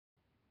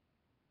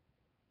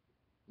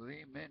Well,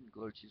 amen.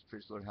 Glory to Jesus.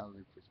 Praise the Lord.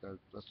 Hallelujah. Praise God.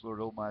 Bless the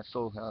Lord, oh my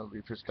soul.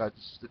 Hallelujah. Praise God.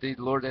 This is the day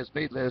the Lord has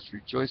made. Let us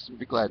rejoice and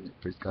be glad in it.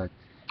 Praise God.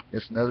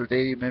 It's another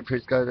day. Amen.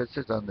 Praise God. That's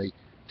it. On the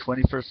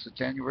 21st of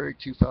January,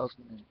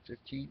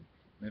 2015.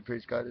 Amen.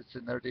 Praise God. It's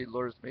another day the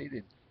Lord has made.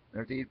 And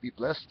another day to be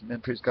blessed.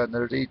 Amen. Praise God.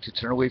 Another day to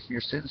turn away from your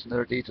sins.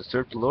 Another day to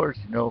serve the Lord.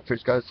 You know,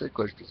 praise God. It's it.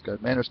 Glory praise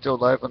God. Men are still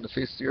alive on the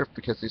face of the earth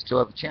because they still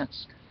have a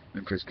chance.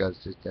 Amen. Praise God.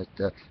 It's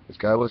that if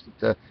God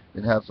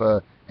didn't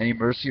have any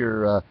mercy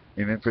or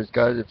amen. Praise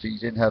God. If He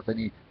didn't have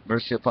any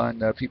mercy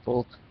upon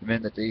people,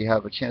 amen, that they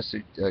have a chance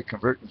to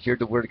convert and hear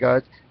the word of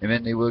God,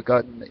 amen, he would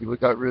have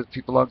got rid of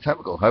people a long time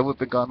ago. I would have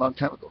been gone a long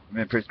time ago.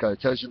 Amen, praise God.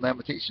 It tells you in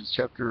Lamentations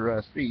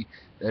chapter 3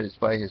 that it's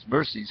by his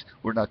mercies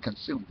we're not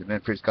consumed.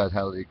 Amen, praise God,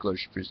 hallelujah, glory,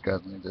 praise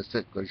God, and that's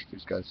it, glory,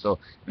 praise God. So,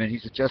 amen,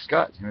 he's a just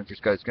God. Amen, praise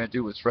God. He's going to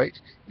do what's right.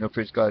 You know,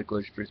 praise God,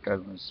 glory, praise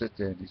God, and sit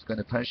there, and he's going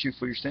to punish you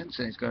for your sins,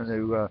 and he's going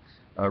to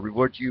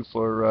reward you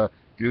for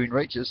doing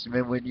righteous, and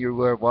then when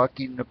you are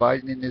walking and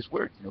abiding in His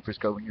Word, you know, praise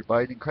God, when you're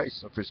abiding in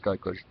Christ, so praise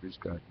God, praise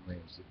God.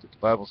 The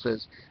Bible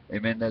says,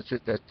 amen, that's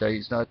it, that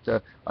He's not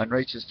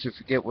unrighteous to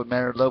forget what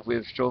manner of love we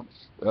have shown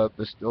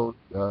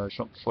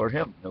before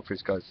Him, no,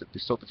 praise God,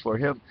 bestowed before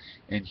Him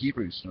in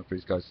Hebrews, no,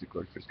 praise God,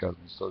 glory, praise God.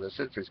 So that's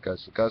it, praise God.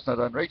 So God's not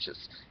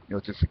unrighteous, you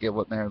know, to forget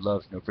what manner of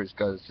love, you know, praise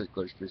God, that's it,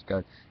 glory, praise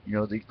God. You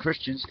know, the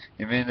Christians,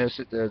 amen, that's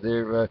it,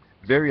 they're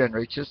very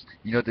unrighteous,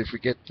 you know, they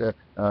forget, you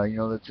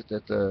know,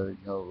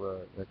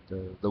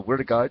 the Word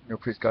of God, you know,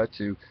 praise God,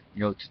 to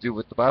to do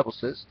what the Bible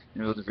says.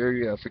 You know, they're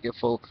very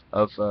forgetful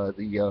of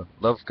the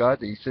love of God.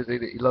 He says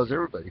that He loves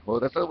everybody.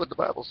 Well, that's not what the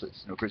Bible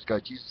says. You know, praise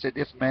God. Jesus said,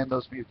 "If a man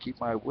loves me, he'll keep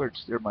my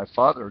words. They're my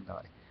Father and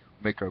I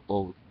make our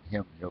bold in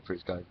Him." You know,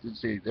 praise God. It didn't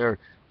say there,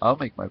 "I'll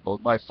make my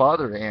bold." My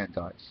Father and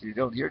I. So you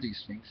don't hear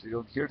these things. You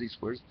don't hear these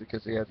words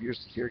because they have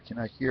ears to hear,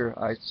 cannot hear,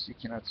 eyes to see,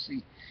 cannot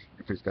see.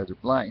 And praise God, they're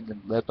blind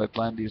and led by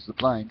blind leaders the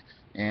blind.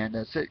 And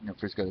that's it. You know,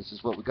 praise God. This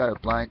is what we got: a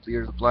blind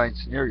leader, the blind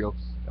scenario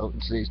out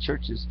in today's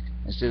churches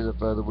instead of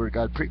the word of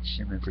God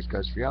preached. Amen. Praise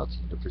God's reality.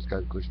 You know, praise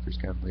God, praise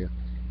God,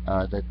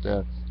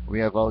 that we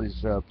have all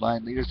these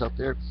blind leaders out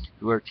there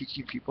who are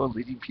teaching people,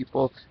 leading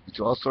people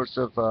into all sorts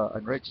of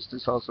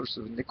unrighteousness, all sorts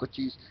of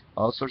iniquities,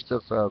 all sorts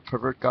of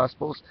pervert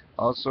gospels,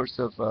 all sorts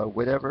of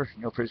whatever.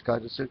 You know, praise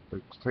God. That's it.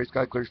 But praise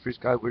God, glory, praise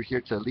God. We're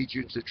here to lead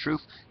you into the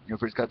truth. You know,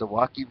 praise God, to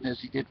walk even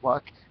as He did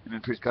walk. And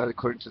then praise God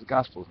according to the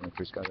gospel. And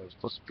praise God. I was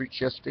supposed to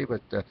preach yesterday,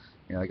 but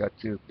you know, I got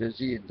too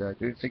busy and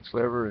doing things,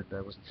 whatever, and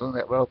I wasn't feeling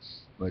that well.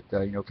 But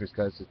you know, praise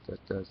God,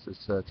 it's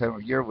this time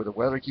of year where the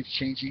weather keeps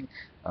changing.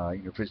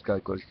 You know, praise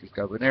God, glory, praise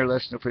God. But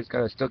nevertheless, you know, praise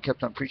God, I still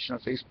kept on preaching on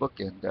Facebook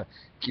and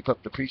keep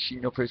up the preaching.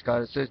 You know, praise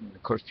God, that's it. And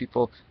of course,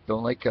 people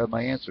don't like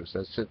my answers.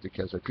 That's it,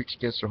 because I preached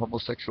against their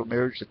homosexual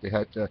marriage that they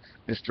had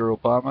Mr.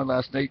 Obama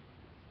last night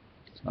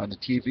on the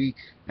TV,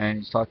 and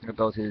he's talking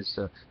about his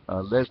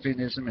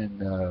lesbianism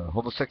and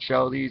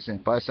homosexualities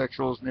and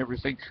bisexuals and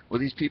everything. Well,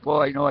 these people,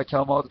 I know, I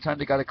tell them all the time,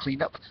 they got to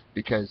clean up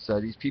because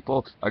these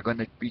people are going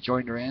to be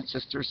joining their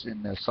ancestors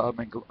in Sodom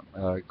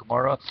and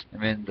Gomorrah,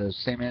 and then the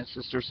same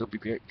ancestors will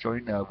be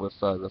joined with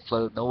the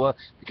flood of Noah,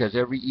 because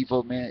every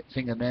evil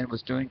thing a man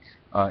was doing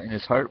in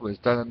his heart was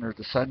done under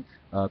the sun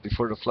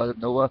before the flood of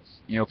Noah.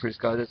 You know, praise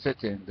God, that's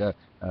it. And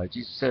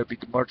Jesus said, "It'll be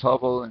more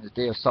trouble in the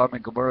day of Sodom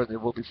and Gomorrah than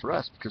it will be for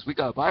us," because we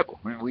got a Bible.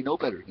 I mean, we know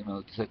better. You know,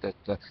 it said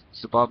that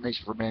it's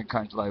abomination for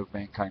mankind to lie with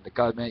mankind. That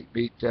God made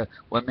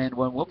one man,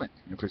 one woman.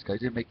 You know, praise God. He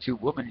didn't make two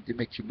women. He didn't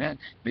make two men.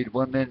 He made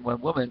one man, one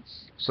woman.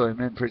 So,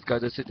 amen. Praise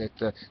God. That's it.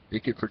 That they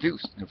could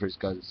produce. You know, praise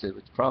God. That's it.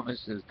 With the problem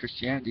is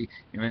Christianity.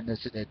 Amen.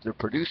 That's it. That they're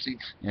producing.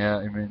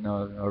 Amen.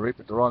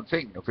 Raping the wrong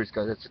thing. You know, praise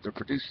God. That's it. They're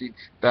producing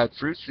bad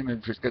fruits.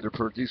 Amen. Praise God. They're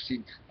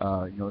producing.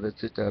 You know,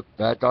 that's it.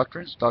 Bad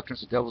doctrines.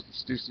 Doctrines of devils and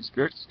seducing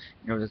spirits.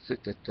 You know, that's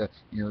it. That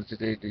you know,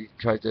 today they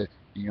try to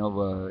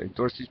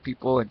endorse these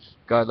people, and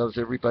God loves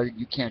everybody.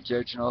 You can't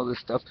judge and all this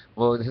stuff.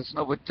 Well, that's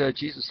not what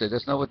Jesus said.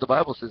 That's not what the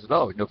Bible says at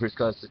all. You know, praise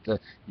God.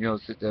 That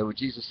what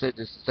Jesus said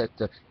is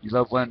that you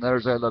love one another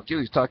as I loved you.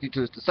 He's talking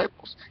to His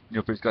disciples. You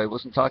know, praise God. He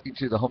wasn't talking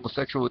to the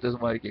homosexual who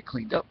doesn't want to get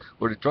cleaned up,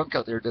 or the drunk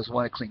out there who doesn't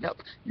want to clean up.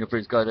 You know,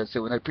 praise God. I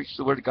said, when I preach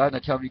the word of God and I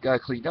tell them you got to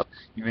clean up,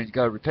 you mean you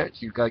got to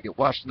repent. You got to get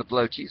washed in the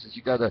blood of Jesus.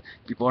 You got to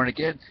be born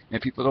again.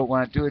 And people don't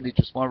want to do it. They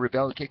just want to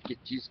rebel and kick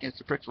Jesus against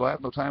the pricks. Well, I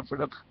have no time for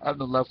them. I have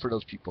no love for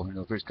those people. You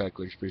know, praise God,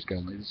 praise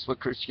God. This is what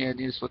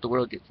Christianity is. What the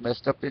world gets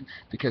messed up in,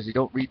 because they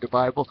don't read the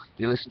Bible.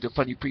 They listen to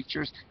funny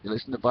preachers. They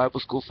listen to Bible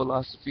school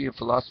philosophy and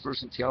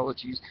philosophers and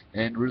theologies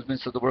and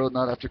rudiments of the world,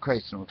 not after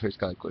Christ. You know, praise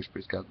God,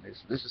 praise God.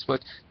 This is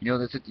what, you know,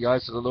 that's it. The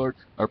eyes of the Lord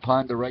are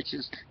upon the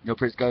righteous. You know,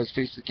 praise God. His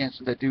face against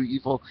them that do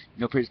evil.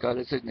 You know, praise God.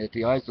 That's it. And at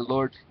the eyes of the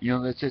Lord, you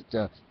know, that's it.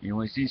 You know,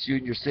 when He sees you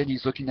in your sin,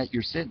 He's looking at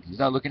your sin. He's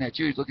not looking at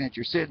you. He's looking at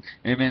your sin.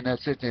 Amen.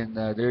 That's it. And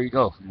there you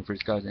go. You know,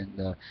 praise God.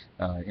 And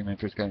amen.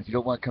 Praise God. If you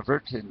don't want to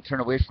convert and turn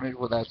away from it,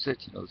 well, that's it.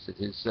 You know,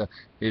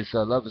 His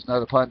love is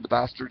not upon the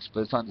bastards,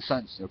 but it's on the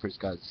sons. You know, praise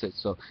God. That's it.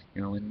 So,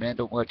 you know, when men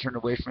don't want to turn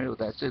away from it, well,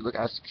 that's it. Look,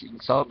 ask King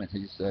Solomon.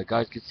 His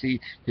guys could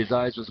see his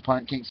eyes was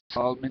upon King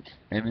Solomon,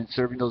 and then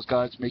serving those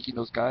gods, making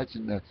those gods,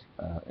 and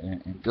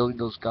building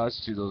those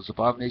gods to those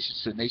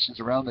abominations to the nations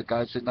around that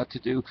God said not to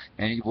do.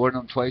 And he warned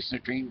them twice in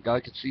a dream.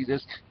 God could see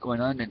this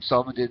going on, and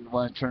Solomon didn't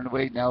want to turn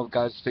away. Now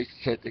God's face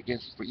is set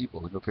against him for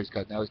evil. Praise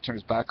God. Now he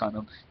turns back on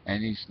him,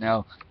 and he's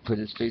now put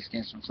his face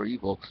against him for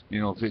evil.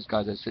 Praise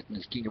God, that sitting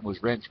his kingdom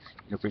was rent.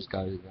 Praise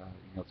God.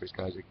 Praise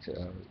God.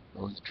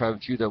 Only the tribe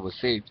of Judah was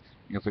saved.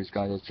 Praise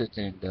God, that's it.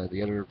 And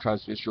the other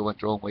tribes of Israel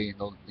went their own way,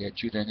 and they had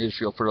Judah and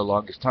Israel for the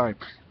longest time,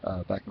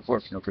 back and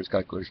forth. Praise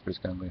God, glory, praise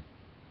God.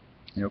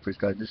 Praise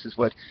God. This is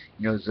what,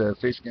 is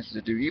faced against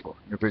to do evil.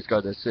 Praise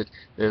God. That's it.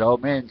 That all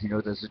men,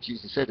 that's what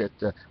Jesus said,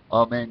 that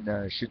all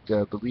men should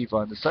believe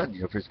on the Son.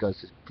 Praise God.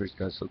 Praise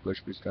God. So glory,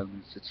 praise God.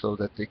 So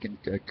that they can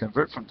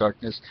convert from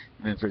darkness,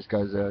 praise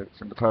God,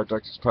 from the power of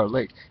darkness to the power of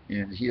light.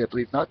 And he that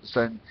believe not the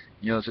Son,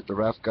 is that the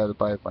wrath of God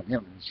abide upon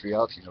him. And it's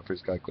reality.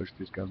 Praise God. Glory,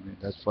 praise God. And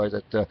that's why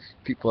that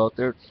people out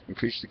there who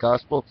preach the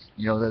gospel,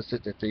 that's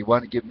it. That they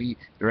want to give me,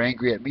 they're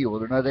angry at me. Well,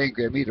 they're not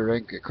angry at me. They're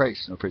angry at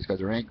Christ. Praise God.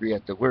 They're angry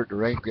at the Word.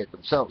 They're angry at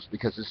themselves,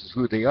 because this is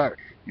who they are.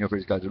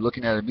 Praise God. They're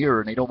looking at a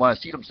mirror, and they don't want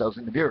to see themselves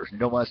in the mirror. They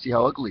don't want to see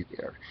how ugly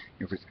they are.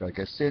 Praise God.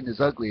 Because sin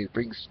is ugly. It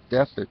brings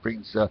death. It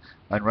brings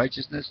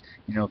unrighteousness.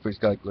 Praise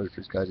God. Glory,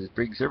 praise God. It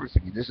brings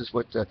everything. And this is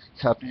what's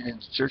happening in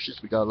the churches.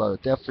 We got a lot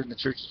of death in the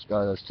churches. We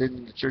got a lot of sin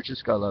in the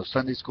churches. Got a lot of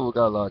Sunday school. We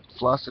got a lot of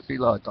philosophy,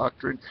 a lot of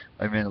doctrine.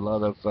 A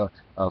lot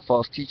of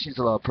false teachings,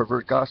 a lot of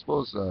pervert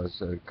gospels,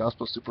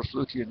 gospel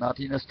superfluity and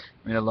naughtiness.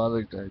 A lot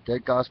of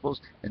dead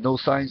gospels, and no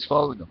signs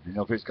following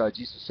them. Praise God.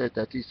 Jesus said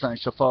that these signs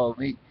shall follow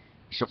me.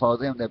 Shall follow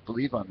them that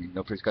believe on me.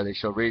 Praise God. They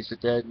shall raise the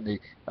dead, and they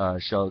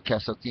shall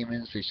cast out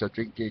demons. They shall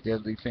drink a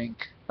deadly thing,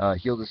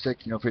 heal the sick.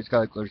 Praise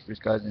God. Glory, praise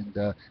God.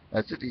 And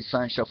that's it. These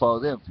signs shall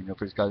follow them.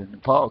 Praise God.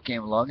 And Paul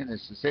came along and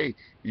is to say,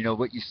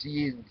 what you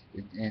see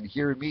and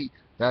hear in me,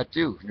 that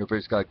do.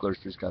 Praise God. Glory,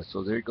 praise God.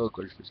 So there you go.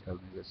 Glory, praise God.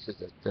 That's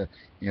it.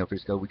 That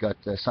praise God. We got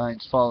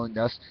signs following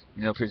us.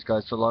 Praise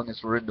God. So long as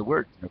we're in the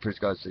Word. Praise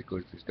God. Say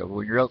glory, praise God. But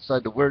when you're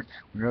outside the Word,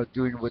 when you're not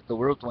doing what the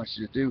world wants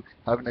you to do,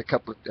 having a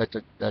cup of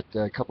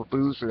that cup of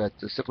booze, or that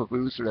sip of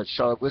booze, or that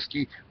shot of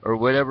whiskey, or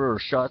whatever, or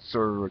shots,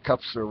 or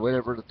cups, or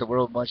whatever that the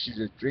world wants you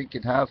to drink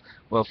and have,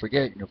 well,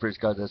 forget it. Praise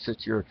God. That's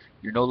it. You're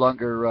no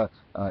longer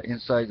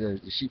inside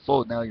the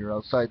sheepfold. Now you're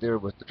outside there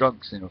with the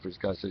drunks. Praise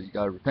God. So you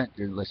gotta repent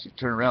unless you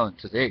turn around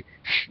today.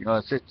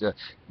 That's it.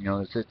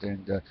 That's it.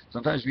 And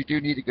sometimes we do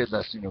need a good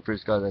lesson.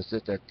 Praise God. That's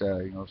it. That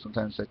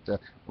sometimes that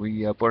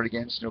we born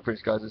again.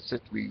 Praise God. That's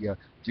it. We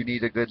do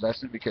need a good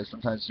lesson, because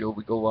sometimes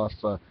we go off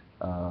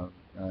on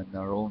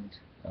our own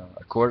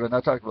accord. I'm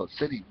not talking about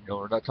sinning.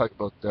 We're not talking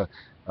about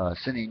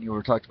sinning.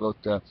 We're talking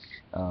about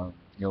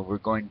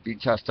we're being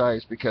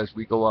chastised because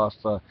we go off.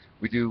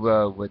 We do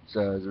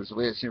there's a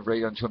way that seems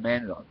right unto a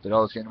man, but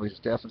all its end ways is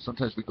death. And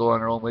sometimes we go on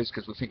our own ways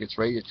because we think it's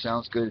right. It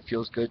sounds good. It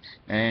feels good,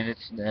 and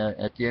it's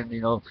at the end,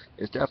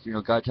 it's death.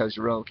 God tells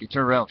you, okay,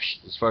 turn around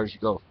as far as you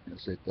go.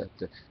 So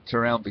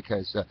turn around,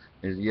 because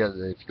if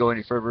you go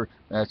any further,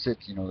 that's it.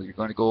 You're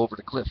going to go over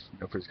the cliff.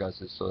 Praise God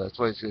says. So that's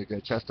why it's going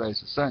to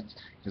chastise the sons,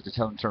 to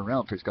tell them to turn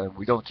around. Praise God. If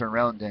we don't turn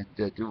around and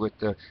do what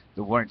the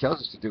warning tells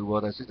us to do, well,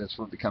 that's it. That's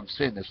when it becomes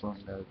sin. That's when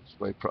that's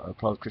why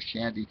problem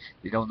Christianity.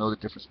 They don't know the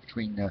difference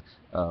between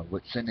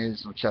what sin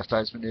is, what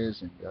chastisement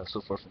is, and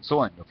so forth and so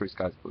on. Praise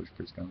God.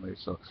 Praise God.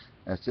 So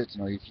that's it.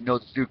 If you know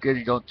to do good and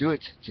you don't do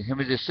it, to him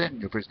it is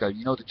sin. Praise God.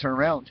 You know to turn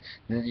around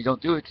and then you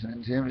don't do it,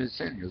 and to him it is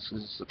sin. This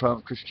is the problem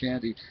with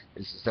Christianity,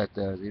 is that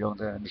they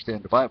don't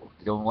understand the Bible.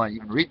 They don't want to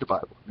even read the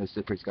Bible. That's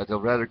it. Praise God.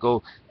 They'll rather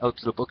go out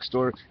to the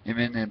bookstore,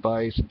 and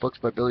buy some books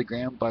by Billy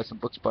Graham, buy some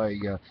books by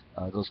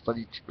those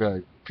funny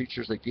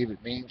preachers like David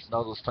Maines and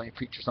all those funny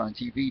preachers on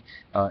TV,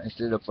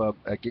 instead of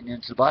getting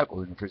into the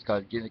Bible, praise God,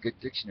 and getting a good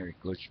dictionary.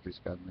 Glory, praise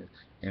God.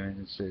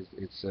 And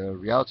it's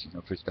reality,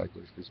 praise God,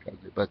 glory, praise God.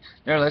 But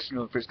nevertheless,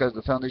 praise God,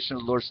 the foundation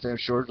of the Lord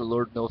stands sure. The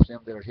Lord knoweth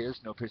them that are His.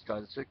 Praise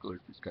God, it's it, glory,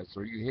 praise God.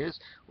 So are you His,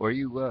 or are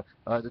you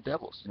the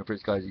devil's?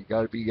 Praise God. You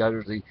got to be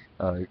either the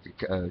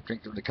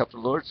drink from the cup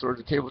of the Lord or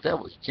the table of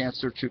devils. You can't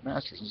serve two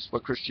masters. This is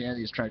what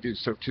Christianity is trying to do: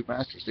 serve two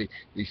masters. They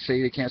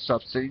say they can't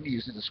stop sinning,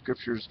 using the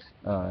scriptures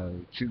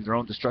to their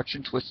own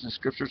destruction, twisting the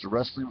scriptures, or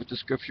wrestling with the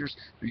scriptures.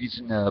 They're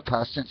using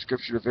past tense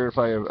scripture to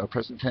verify a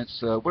present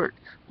tense word.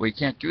 Well, you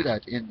can't do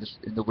that in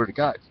the Word of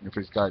God.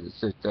 Praise God.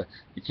 It's that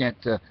you can't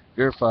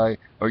verify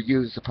or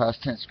use the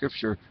past tense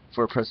scripture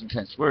for a present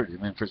tense word.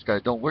 Praise God,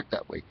 it don't work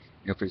that way.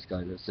 Praise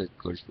God. That's it.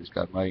 Glory, praise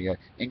God. My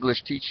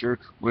English teacher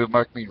would have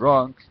marked me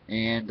wrong,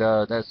 and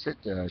that's it.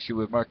 She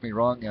would have marked me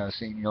wrong,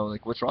 saying,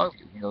 like, what's wrong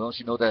with you? Don't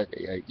you know that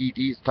ED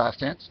is past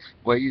tense?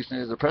 Why are you using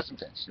it as a present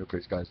tense?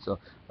 Praise God. So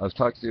I was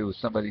talking to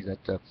somebody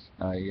that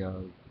I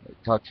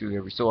talk to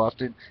every so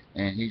often,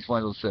 and he's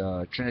one of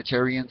those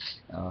Trinitarians,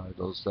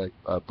 those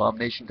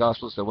abomination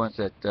gospels, the ones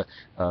that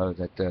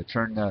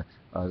turn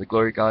the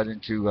glory of God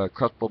into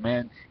corruptible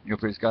man.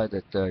 Praise God,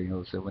 that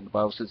so when the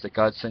Bible says that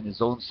God sent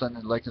His own Son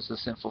in the likeness of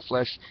sinful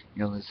flesh,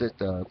 that's it.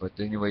 But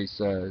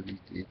anyways,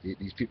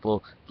 these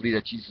people believe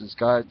that Jesus is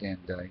God, and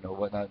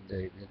whatnot.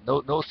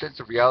 No sense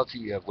of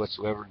reality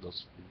whatsoever.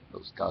 Those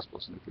those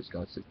gospels. And praise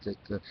God,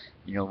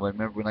 you know, I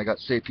remember when I got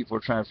saved, people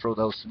were trying to throw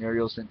those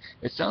scenarios, and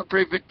it sounded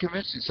pretty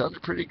convincing. It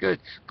sounded pretty good.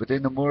 But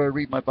then the more I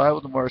read my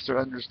Bible, the more I start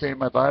understanding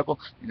my Bible.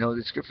 You know,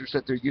 the scriptures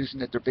that they're using,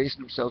 that they're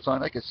basing themselves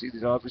on, I can see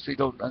they obviously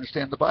don't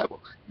understand the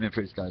Bible. I mean,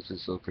 praise God.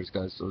 So praise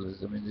God. So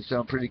I mean, they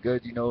sound pretty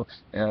good. You know,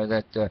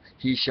 that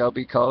he shall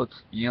be called.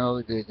 You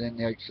know, then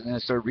I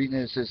start reading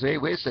it. It says, hey,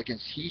 wait a second.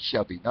 He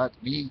shall be, not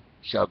me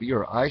shall be,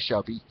 or I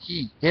shall be.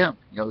 He, him.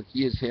 You know,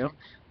 he is him.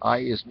 I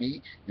is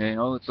me. You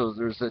know, so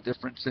there's a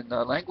difference in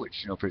language.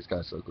 You know, praise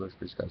God. So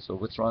praise God. So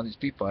what's wrong with these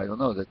people? I don't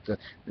know. That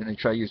then they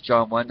try to use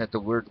John 1, that the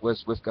Word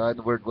was with God, and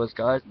the Word was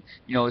God. And,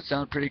 you know, it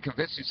sounds pretty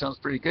convincing. It sounds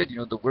pretty good. You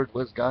know, the Word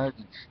was God.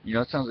 And, you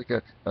know, it sounds like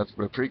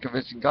a pretty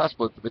convincing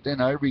gospel. But then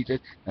I read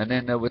it, and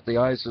then with the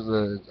eyes of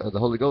the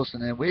Holy Ghost,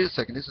 and then wait a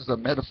second. This is a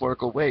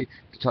metaphorical way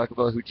to talk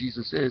about who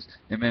Jesus is.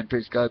 Amen.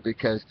 Praise God.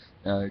 Because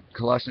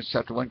Colossians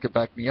chapter 1 could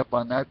back me up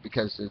on that,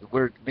 because the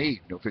word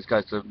made, you know, praise God,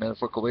 it's a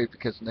metaphorical way,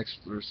 because the next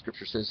verse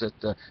scripture says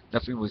that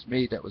nothing was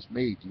made that was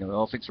made. You know,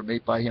 all things were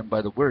made by him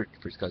by the word,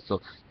 praise God.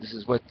 So this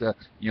is what,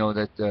 you know,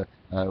 that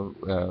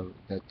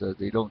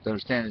they don't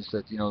understand, is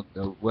that, you know,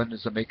 one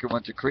is a maker,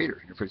 one's a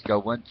creator. You know, praise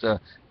God.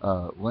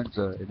 One's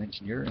an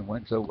engineer, and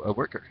one's a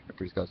worker. You know,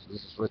 praise God. So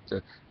this is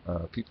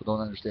what people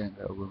don't understand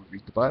when we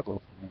read the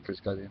Bible. And praise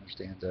God, they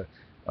understand their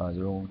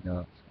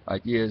own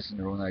ideas and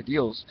their own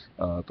ideals,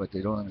 but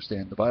they don't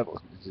understand the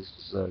Bible. This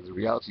is the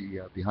reality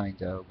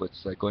behind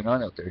what's going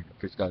on out there. You know,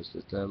 praise God.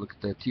 Look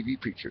at the TV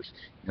preachers.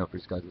 You know,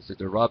 praise God.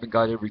 They're robbing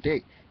God every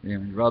day. And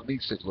when you rob me,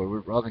 said, Lord, we're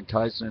robbing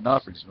tithes and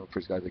offerings. You know,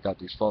 praise God. They got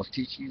these false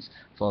teachings,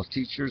 false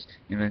teachers,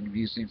 and then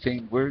using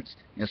feigned words.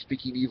 You know,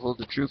 speaking evil of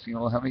the truth. You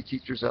know, how many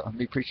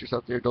preachers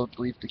out there don't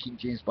believe the King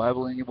James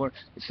Bible anymore?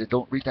 They said,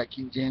 don't read that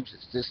King James.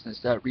 It's this and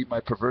it's that. Read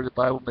my perverted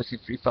Bible, missing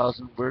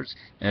 3,000 words,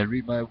 and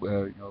read my,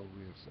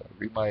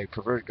 read my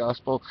perverted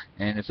gospel.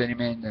 And if any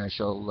man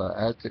shall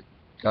add to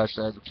God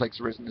shall add the plagues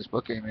written in this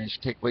book, amen,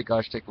 should take away,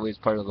 God should take away as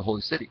part of the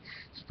holy city.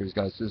 So praise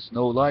God. So there's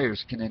no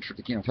liars can enter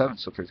the kingdom of heaven.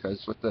 So praise God.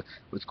 That's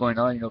what's going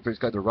on. You know, praise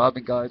God. They're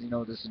robbing God. You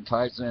know, this in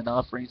tithes and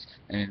offerings,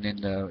 and in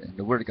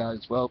the word of God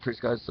as well. Praise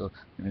God. So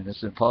I mean,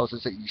 that's in Paul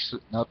says that you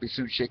should not be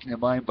soon shaken in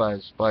mind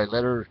by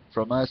letter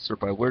from us, or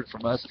by word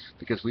from us,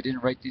 because we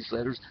didn't write these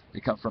letters.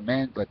 They come from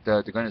man, but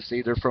they're going to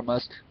say they're from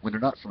us when they're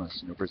not from us.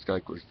 You know, praise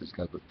God. Praise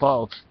God. But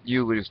Paul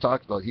knew what he was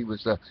talking about. He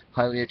was a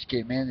highly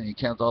educated man, and he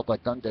counted all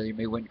but dung that he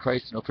may win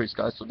Christ. You know, praise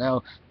God. So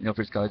now, you know,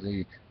 praise God,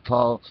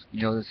 Paul,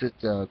 you know, is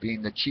it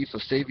being the chief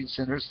of saving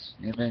sinners,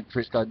 amen,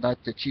 praise God, not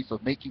the chief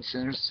of making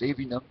sinners,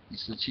 saving them.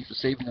 He's the chief of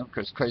saving them,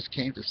 because Christ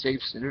came to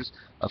save sinners,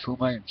 of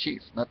whom I am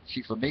chief, not the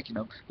chief of making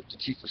them, but the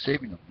chief of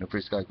saving them. You know,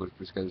 praise God,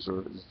 praise God,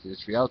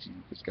 is reality. You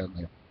know, praise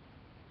God.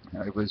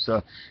 I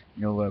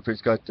was,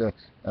 praise God,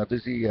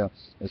 busy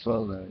as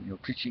well, you know,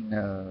 preaching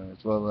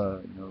as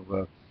well,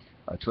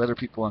 to other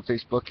people on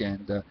Facebook,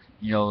 and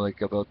you know,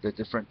 like about the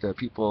different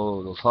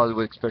people, those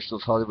Hollywood, especially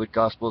those Hollywood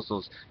gospels,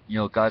 those, you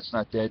know, God's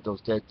not dead,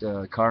 those dead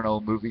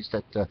carnal movies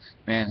that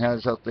man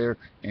has out there,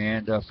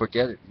 and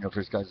forget it. You know,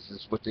 praise God, this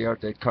is what they are,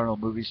 dead carnal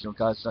movies. You know,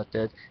 God's not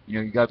dead. You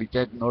know, you got to be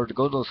dead in order to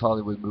go to those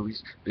Hollywood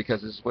movies,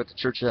 because this is what the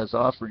church has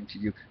offering to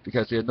you,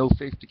 because they have no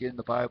faith to get in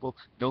the Bible,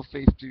 no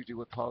faith to do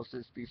what Paul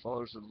says, be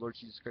followers of the Lord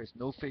Jesus Christ,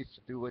 no faith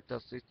to do what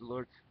thus saith the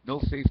Lord,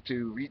 no faith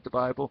to read the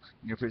Bible.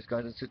 You know, praise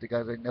God, and said the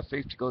guys have enough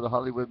faith to go to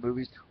Hollywood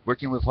movies,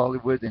 working with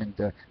Hollywood, and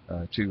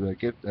to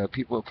give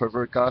people a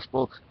pervert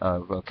gospel,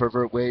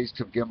 pervert ways,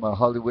 to give them a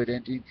Hollywood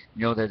ending.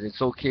 You know, that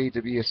it's okay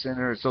to be a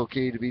sinner, it's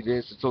okay to be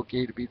this, it's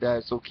okay to be that,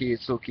 it's okay,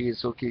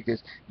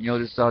 because, you know,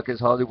 this because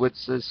Hollywood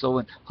says so,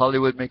 and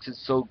Hollywood makes it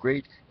so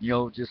great. You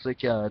know, just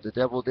like the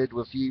devil did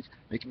with Eve,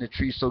 making the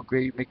tree so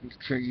great, making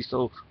the tree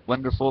so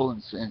wonderful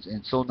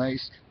and so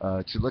nice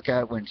to look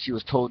at when she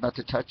was told not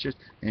to touch it.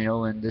 You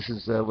know, and this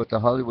is what the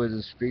Hollywood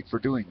is great for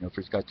doing. You know,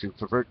 it's got to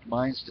pervert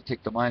minds, to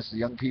take the minds of the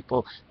young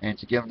people, and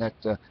to give them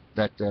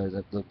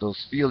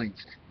those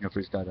feelings. You know,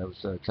 praise God. I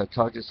was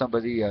talking to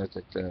somebody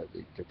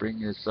they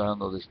bring this, I don't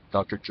know, this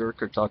Dr.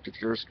 Jerk or Dr.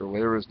 Jersk or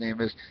whatever his name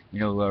is.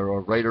 You know, or a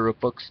writer of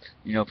books.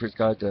 You know, praise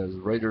God,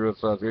 writer of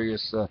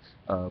various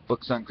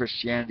books on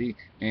Christianity,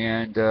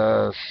 and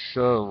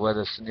so what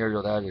a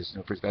scenario that is. You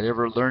know, praise God.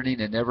 Ever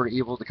learning and never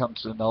able to come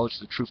to the knowledge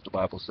of the truth, the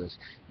Bible says.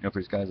 You know,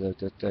 praise God.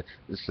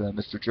 This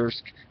Mr.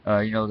 Jersk,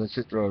 you know, that's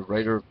it, a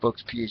writer of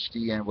books,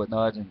 PhD and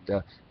whatnot, and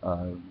you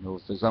know,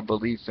 with his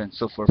unbelief and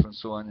so forth and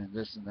so on, and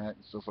this and that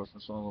and so forth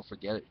and so on, we'll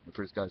forget it. You know,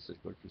 praise God. Says,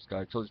 praise God.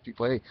 I told these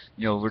people, hey,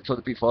 you know, we're told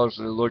to be followers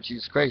of the Lord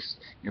Jesus Christ.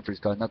 You know, praise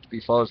God, not to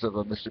be followers of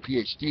a Mr.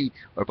 PhD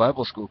or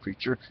Bible school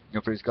preacher. You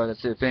know, praise God. I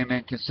said, if any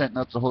man consent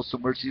not to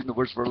wholesome words, even the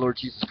words of our Lord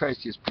Jesus Christ,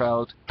 he is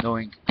proud,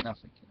 knowing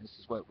nothing. And this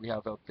is what we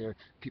have out there: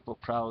 people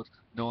proud,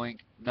 knowing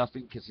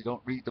nothing because they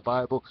don't read the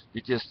Bible.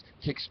 They just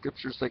take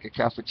scriptures like a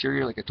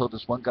cafeteria. Like I told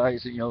this one guy, he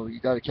said, you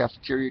got a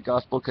cafeteria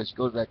gospel because you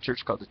go to that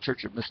church called the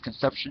Church of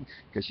Misconception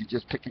because you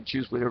just pick and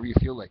choose whatever you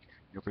feel like.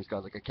 Praise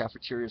God, like a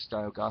cafeteria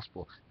style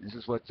gospel. This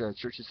is what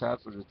churches have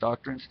for the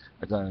doctrines,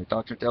 the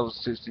doctrine of devils,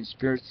 seducing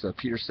spirits.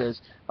 Peter says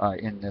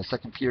in 2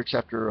 Peter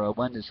chapter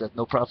 1 is that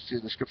no prophecy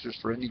of the scriptures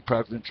for any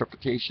private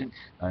interpretation.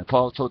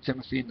 Paul told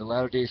Timothy, in the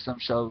latter days some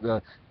shall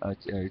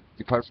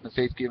depart from the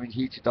faith, giving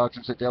heed to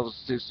doctrines of devils,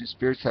 seducing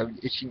spirits, having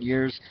itching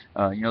ears.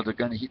 They're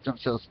going to heap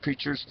themselves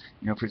preachers.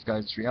 Praise God,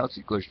 it's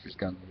reality. Glory, praise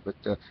God. But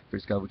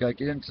praise God, we got to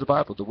get into the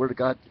Bible, the Word of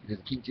God, the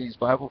King James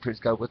Bible. Praise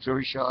God, whatsoever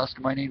you shall ask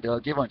in my name, that I'll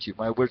give unto you.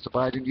 My words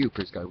abide in you.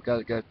 Praise God, we got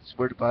to get His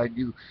Word abide in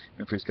you.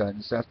 Praise God, and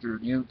this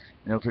afternoon,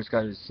 praise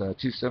God, it's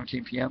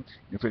 2:17 p.m.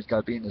 Praise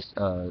God, being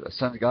a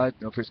son of God.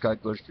 Praise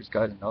God, glory, praise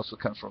God, and also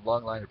comes from a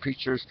long line of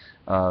preachers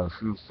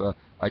who've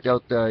I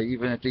doubt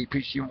even if they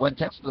preach even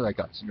 1/10 of that I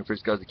got.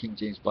 Praise God, the King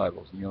James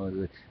Bible.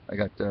 I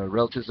got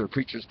relatives that are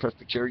preachers,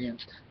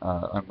 Presbyterians.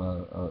 I'm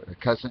a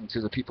cousin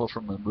to the people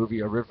from the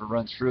movie A River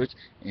Runs Through It.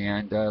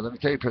 And let me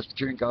tell you,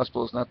 Presbyterian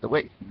gospel is not the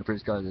way.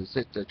 Praise God, is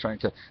it trying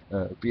to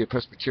be a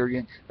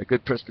Presbyterian, a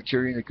good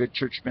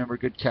church member, a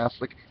good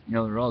Catholic.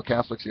 They're all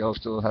Catholics. They all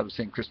still have the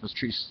same Christmas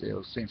trees,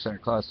 same Santa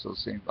Claus, so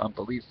same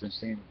unbelief, and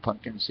same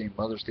pumpkin, same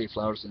Mother's Day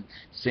flowers, and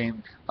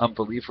same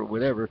unbelief or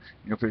whatever.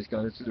 Praise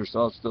God, they're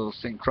all still the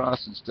same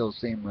cross and still the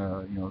same.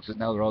 So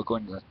now they're all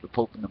going to the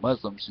Pope and the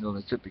Muslims.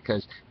 That's it,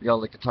 because they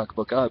all like to talk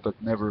about God, but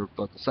never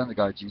about the Son of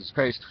God, Jesus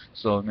Christ.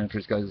 So, amen,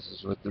 praise God, this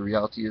is what the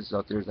reality is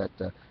out there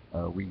that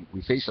we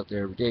face out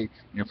there every day.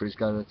 Praise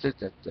God, that's it,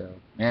 that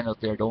man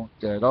out there don't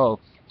at all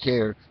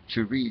care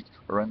to read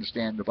or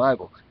understand the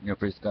Bible.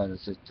 Praise God,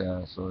 that's it.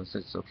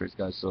 So praise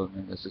God. So,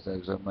 that's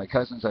it. My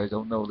cousins, I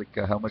don't know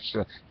how much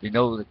they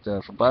know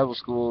that from Bible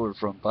school or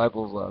from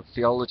Bible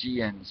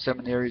theology and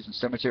seminaries and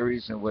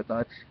cemeteries and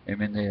whatnot.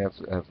 They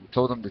have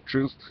told them the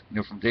truth,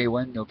 from day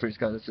one. Praise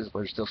God, that's it.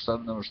 But still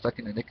some of them are stuck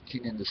in the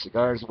nicotine and the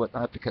cigars and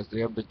whatnot because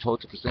they haven't been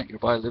told to present your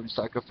body living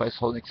sacrifice,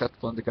 holy and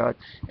acceptable unto God,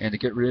 and to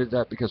get rid of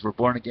that because we're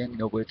born again.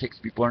 What it takes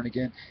to be born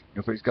again.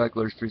 Praise God,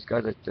 glory, praise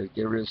God, that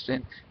get rid of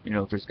sin.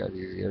 Praise God.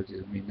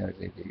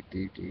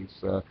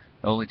 They've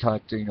only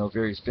taught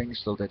various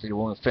things so that they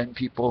won't offend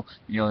people.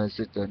 That's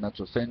it, not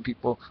to offend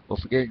people. Well,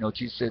 forget it.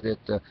 Jesus said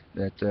that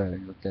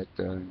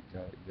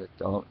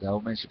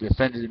all men should be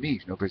offended in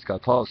me. Praise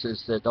God. Paul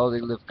says that all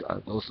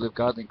those who live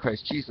godly in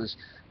Christ Jesus,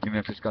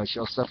 amen, praise God,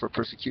 shall suffer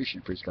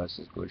persecution. Praise God.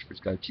 Says glory, praise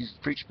God. Jesus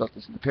preached about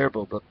this in the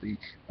parable about the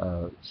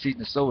seed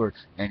and the sower,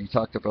 and he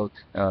talked about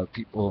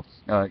people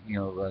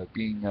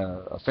being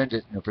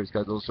offended. Praise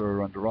God. Those who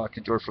are on the rock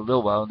endure for a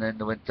little while, and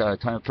then when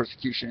time of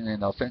persecution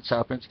and offense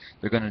happens,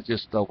 they're going to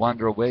just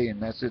wander away,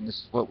 and that's it. And this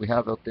is what we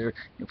have out there.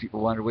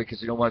 People wander away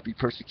because they don't want to be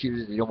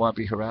persecuted, they don't want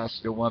to be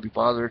harassed, they don't want to be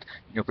bothered.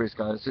 Praise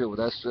God. That's it. Well,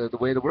 that's the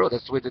way of the world.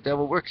 That's the way the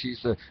devil works.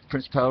 He's the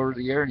prince power of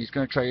the air, and he's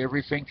going to try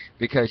everything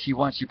because he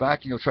wants you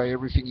back. He'll try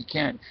everything he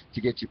can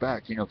to get you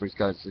back. Praise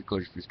God.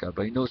 Glory, praise God.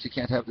 But he knows he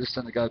can't have this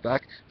Son of God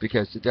back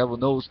because the devil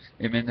knows.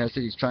 Amen. That's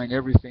it. He's trying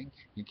everything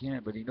he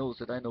can, but he knows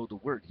that I know the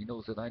Word. He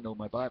knows that I know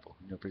my Bible.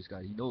 Praise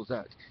God. He knows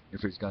that.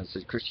 Praise God. So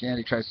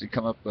Christianity tries to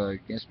come up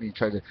against me and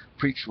try to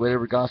preach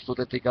whatever gospel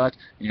that they got,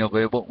 but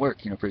it won't work.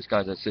 Praise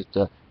God. That's it.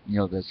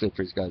 That's it.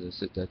 Praise God.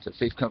 That's it. That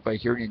faith comes by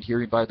hearing, and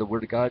hearing by the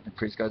Word of God. And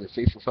praise God, that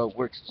faith without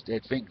works is a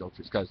dead thing. Though,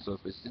 praise God. So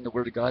if it's in the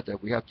Word of God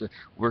that we have to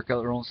work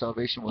out our own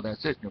salvation, well,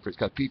 that's it. Praise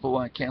God. People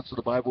want to cancel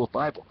the Bible with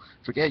Bible.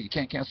 Forget it. You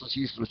can't cancel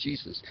Jesus with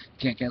Jesus. You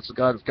can't cancel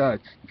God with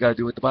God. You got to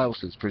do what the Bible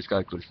says. Praise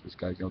God. Praise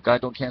God.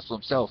 God don't cancel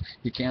Himself.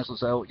 He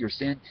cancels out your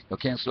sin. He'll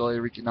cancel out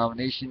every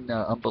denomination,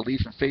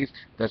 unbelief, and faith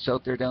that's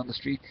out there down the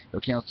street.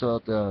 He'll cancel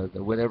out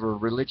the whatever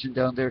religion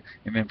down there.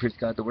 Amen. Praise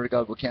God. The Word of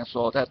God will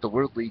cancel all that. The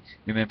worldly.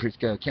 Amen. Praise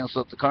God.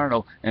 Cancel out the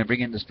carnal and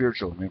bring in the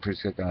spiritual. Amen.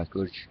 Praise God.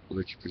 Glory,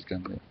 praise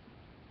God.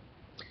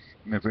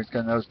 Amen. Praise God.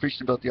 And I was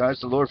preaching about the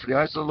eyes of the Lord. For the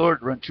eyes of the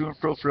Lord run to and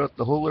fro throughout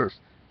the whole earth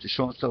to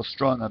show Himself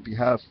strong on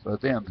behalf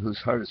of them whose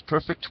heart is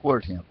perfect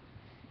toward Him.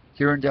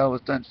 Herein thou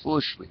hast done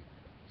foolishly.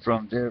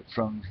 From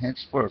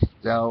henceforth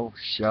thou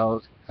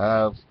shalt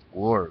have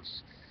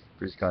wars.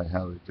 Praise God.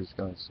 Hallelujah. Praise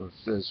God. So it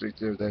says right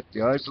there that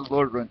the eyes of the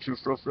Lord run to and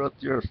fro throughout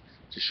the earth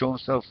to show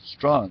Himself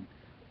strong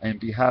on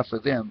behalf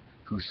of them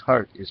whose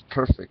heart is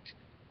perfect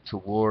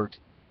toward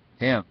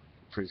Him.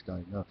 Praise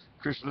God. No.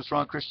 What's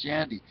wrong with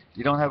Christianity?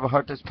 You don't have a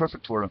heart that's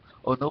perfect toward Him.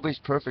 Oh, nobody's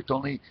perfect.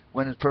 Only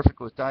when it's perfect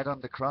was died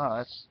on the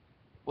cross.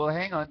 Well,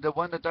 hang on. The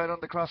one that died on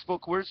the cross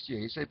spoke words to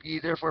you. He said, "Be ye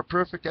therefore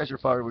perfect as your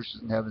Father which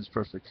is in heaven is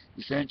perfect."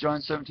 He said in John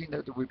 17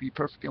 that we be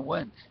perfect in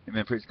when?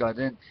 Amen. Praise God.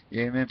 Then,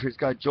 amen. Praise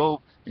God.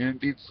 Job, even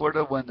before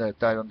the one that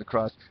died on the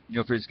cross,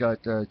 praise God.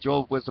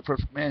 Job was the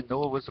perfect man.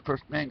 Noah was the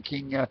perfect man.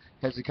 King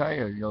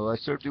Hezekiah, I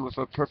served you with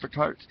a perfect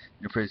heart.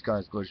 Praise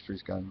God. Glory,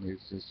 praise God.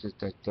 It's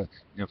that,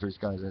 praise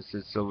God. That's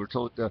it. So we're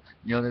told,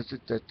 that's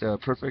it. That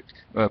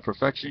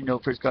perfection.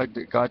 Praise God.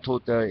 God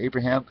told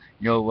Abraham,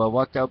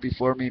 walk thou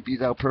before me, be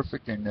thou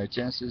perfect. In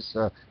Genesis Genesis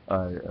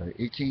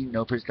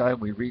 18, praise God,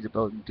 and we read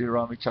about in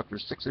Deuteronomy chapter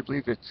 6, I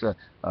believe it's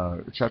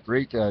chapter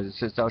 8, it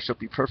says, thou shalt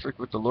be perfect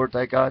with the Lord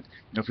thy God,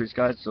 praise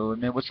God. So,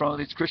 and then what's wrong with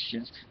these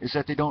Christians is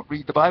that they don't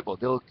read the Bible.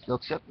 They'll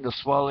accept and they'll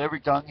swallow every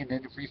tongue and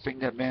everything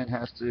that man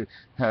has to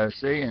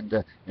say, and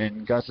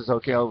God says,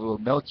 okay, I will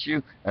melt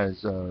you as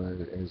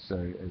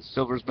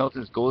silver is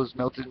melted, as gold is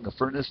melted in the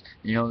furnace.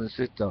 That's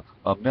it.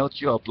 I'll melt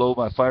you. I'll blow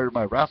my fire,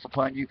 my wrath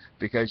upon you,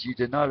 because you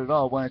did not at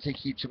all want to take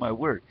heed to my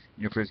word.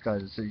 Praise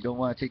God. So you don't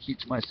want to take heed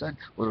to my son.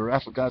 Well, the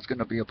wrath of God's going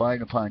to be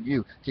abiding upon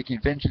you, taking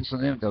vengeance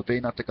on them to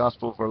obey not the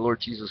gospel of our Lord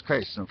Jesus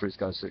Christ. Praise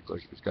God.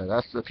 Praise God.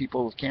 That's the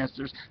people with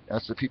cancers.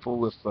 That's the people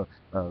with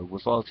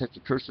all types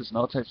of curses and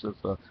all types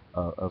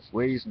of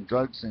ways and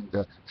drugs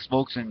and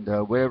smokes and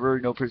whatever.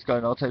 Praise God.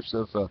 And all types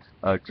of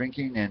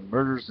drinking and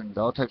murders and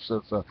all types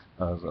of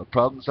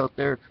problems out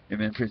there.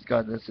 Amen. Praise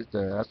God. That's it.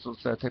 That's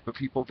those type of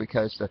people,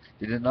 because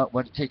they did not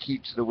want to take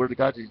heed to the word of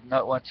God. They did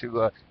not want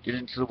to get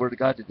into the word of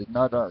God. They did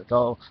not at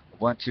all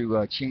want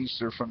to change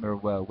from their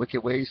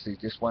wicked ways. They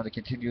just want to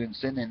continue in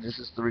sin, and this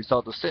is the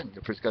result of sin.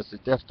 Praise God, the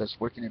death that's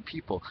working in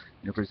people.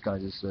 Praise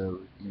God, is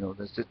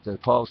that's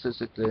it. Paul says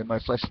that in my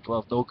flesh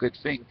dwelleth no good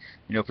thing.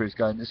 Praise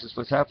God, and this is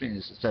what's happening.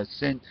 This is that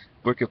sin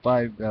worketh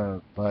by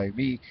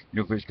me.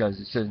 Praise God, as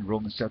it says in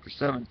Romans chapter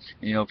 7.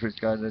 Praise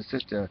God, that's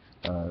it. It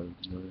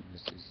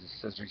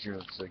says right here.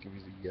 Let's give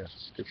you the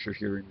scripture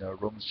here in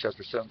Romans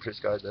chapter 7. Praise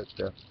God,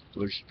 that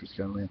praise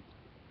God,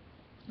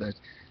 that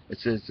it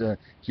says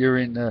here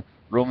in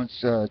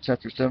Romans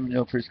chapter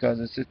 7, praise God,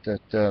 that's it,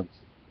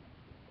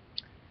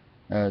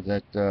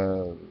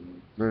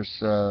 verse,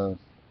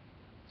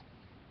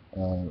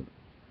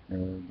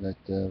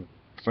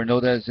 for know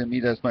that is in me,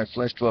 that is my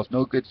flesh dwelleth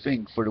no good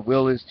thing, for the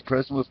will is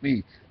present with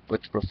me,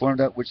 but to perform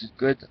that which is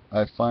good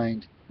I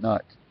find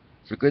not.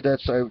 For good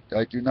that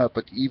I do not,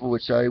 but evil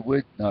which I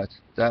would not,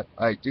 that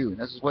I do. And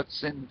this is what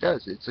sin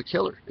does. It's a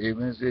killer.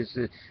 It's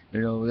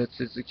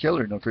a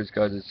killer. Praise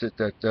God. It's it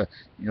that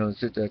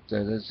it's it that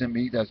that's in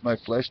me. That's my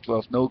flesh.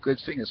 Dwelleth no good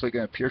thing. That's why you're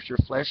going to pierce your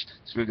flesh.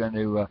 So you're going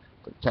to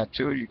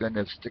tattoo it. You're going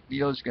to stick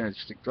needles. You're going to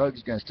stick drugs.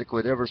 You're going to stick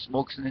whatever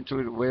smokes into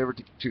it, whatever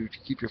to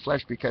keep your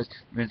flesh. Because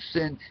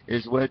sin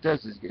is what it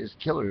does. Is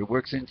killer. It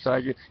works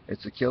inside you.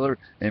 It's a killer.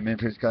 Amen.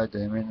 Praise God.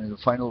 Amen. And the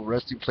final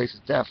resting place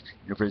is death.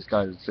 Praise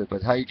God.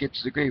 But how you get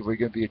to the grave? Are you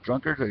going to be a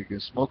drunkard? Are you going to be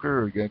a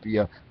smoker? Are you going to be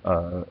a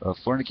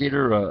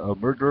fornicator, a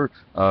murderer,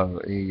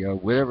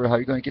 whatever? How are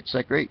you going to get to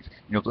that grave?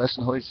 Blessed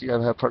and holy, see, I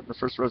have part in the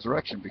first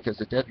resurrection, because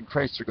the dead in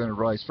Christ are going to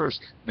rise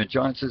first. And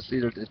John says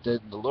these are the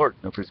dead in the Lord.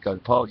 Praise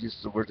God. Paul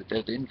uses the word the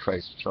dead in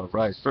Christ shall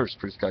rise first.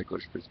 Praise God.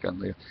 Praise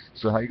God.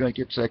 So how are you going to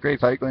get to that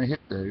grave? How are you going to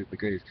hit the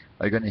grave?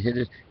 Are you going to hit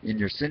it in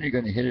your sin? Are you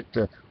going to hit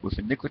it with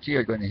iniquity?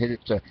 Are you going to hit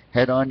it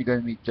head on? You're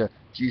going to meet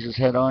Jesus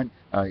head on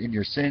in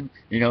your sin.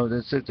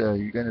 That's it.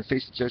 You're going to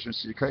face the judgment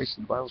seat of Christ.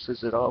 And the Bible says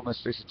that all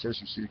must face the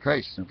judgment seat of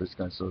Christ. Praise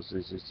God. So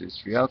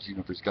it's reality.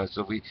 Praise God.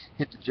 So if we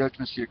hit the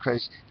judgment seat of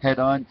Christ head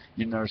on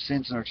in our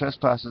sins and our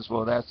trespasses,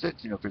 well, that's it.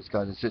 Praise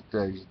God. That's it.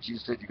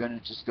 Jesus said you're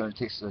just going to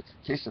taste the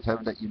taste of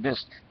heaven that you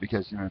missed,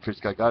 because praise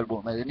God, God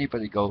won't let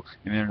anybody go,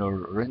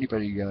 or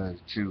anybody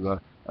to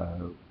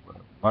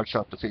march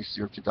off the face of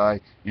the earth to die,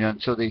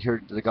 until they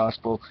hear the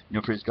gospel.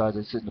 Praise God.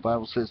 That's it. The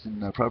Bible says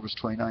in Proverbs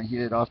 29, he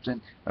that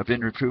often have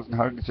been reproved and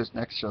hardened his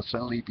neck shall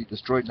suddenly be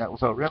destroyed, and that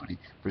without remedy.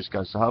 Praise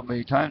God. So how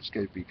many times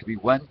could it be? Could be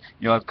one.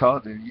 I've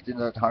called, and you did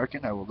not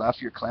hearken. I will laugh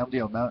at your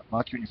calamity. I'll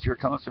mock you when your fear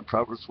cometh, in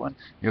Proverbs 1.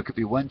 It could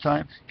be one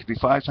time. It could be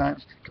 5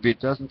 times. It could be a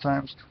dozen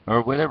times,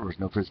 or whatever.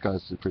 Praise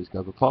God. Praise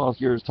God. But Paul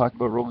here is talking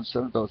about Romans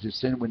 7, about his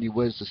sin when he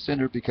was a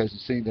sinner, because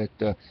he's saying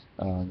that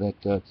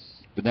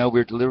but now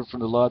we're delivered from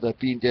the law, that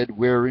being dead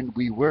wherein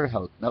we were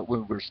held, not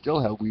when we're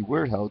still held, we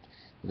were held,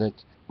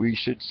 that we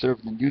should serve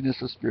in the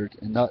newness of spirit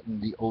and not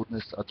in the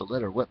oldness of the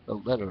letter. What the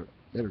letter?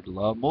 The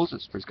law of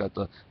Moses. Praise God.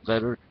 The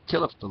letter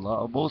killeth, the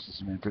law of Moses.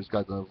 Amen. Praise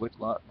God. What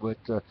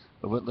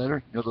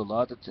letter? The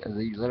law, the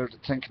letter of the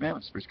 10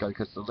 Commandments. Praise God.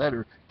 Because the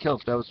letter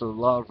killeth. That was the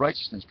law of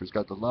righteousness. Praise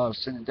God. The law of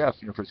sin and death.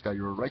 Praise God.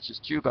 You were a righteous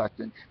Jew back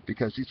then,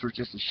 because these were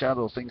just a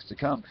shadow of things to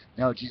come.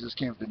 Now Jesus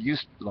came with the new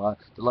law,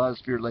 the law of the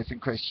Spirit of life in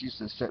Christ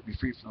Jesus, set me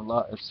free from the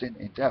law of sin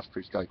and death.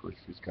 Praise God.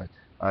 Praise God.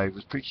 I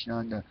was preaching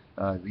on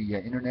the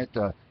internet,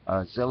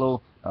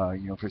 Zello.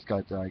 Praise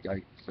God.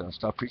 I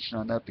stopped preaching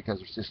on that, because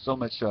there's just so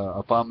much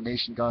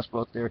abomination gospel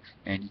out there,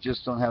 and you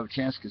just don't have a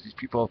chance, because these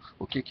people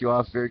will kick you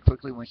off very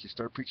quickly once you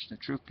start preaching the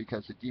truth,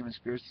 because the demon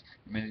spirits,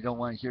 they don't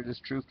want to hear this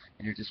truth,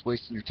 and you're just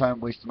wasting your time,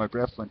 wasting my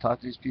breath when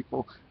talking to these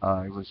people.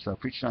 I was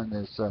preaching on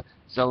this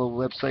Zello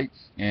website,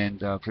 and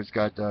praise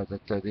God,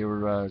 that they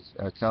were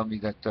telling me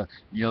that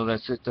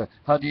that's it.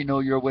 How do you know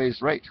your way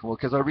is right? Well,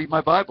 because I read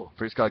my Bible.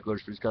 Praise God,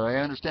 glory, praise God. I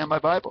understand my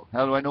Bible.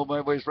 How do I know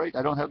my way is right?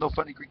 I don't have no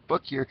funny Greek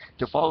book here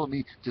to follow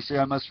me, to say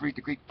I must read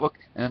the Greek book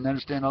and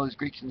understand all these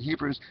Greeks and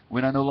Hebrews,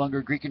 when I no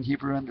longer Greek and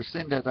Hebrew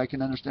understand that, I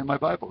can understand my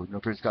Bible.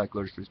 Praise God,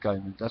 glory, praise God.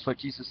 And that's what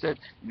Jesus said.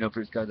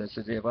 Praise God. That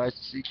says, if eyes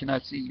to see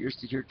cannot see, ears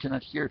to hear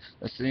cannot hear.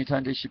 That's the only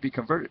time they should be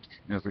converted.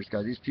 Praise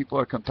God. These people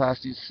are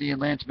capacity to sea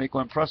and land to make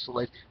one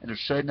proselyte, and they're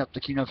shutting up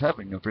the kingdom of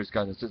heaven. Praise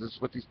God. That says this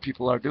is what these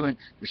people are doing.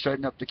 They're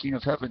shutting up the kingdom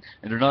of heaven,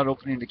 and they're not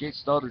opening the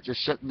gates at all. They're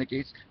just shutting the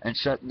gates and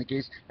shutting the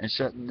gates and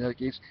shutting the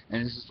gates.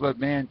 And this is what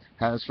man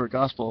has for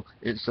gospel.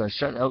 It's a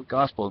shut out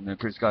gospel. And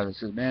praise God. It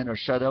says men are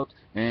shut out,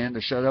 and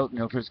they're shut out.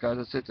 Praise God.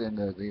 That's it. And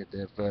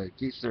the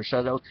gates are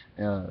shut out.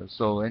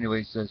 So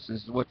anyways, this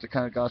is what the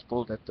kind of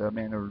gospel that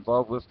men are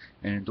involved with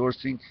and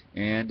endorsing.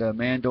 And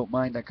man don't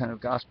mind that kind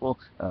of gospel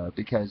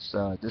because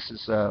this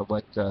is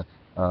what that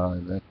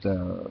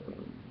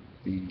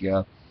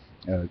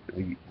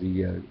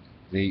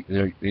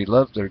they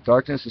love their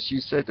darkness, as you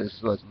said. This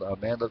is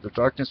what man loved their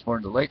darkness more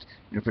than the light.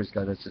 Praise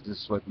God. This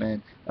is what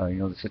man. They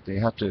said they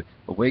have to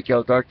awake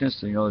out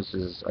darkness. It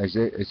says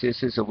Isaiah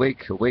says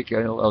awake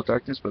out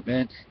darkness. But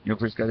man,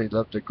 praise God, they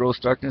love their gross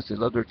darkness. They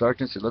love their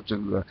darkness. They love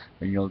to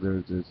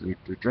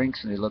their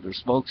drinks, and they love their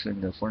smokes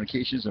and their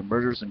fornications and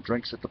murders and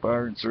drinks at the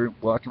bar, and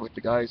walking with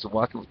the guys and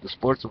walking with the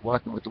sports and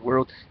walking with the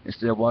world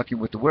instead of walking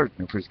with the word.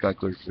 Praise God,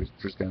 glory,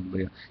 praise God,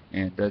 hallelujah.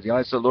 And the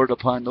eyes of the Lord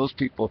upon those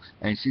people,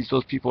 and He sees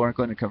those people aren't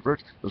going to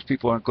convert. Those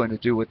people aren't going to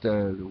do what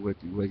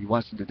He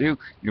wants them to do.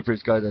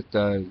 Praise God,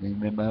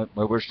 that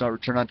my words shall not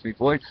return unto me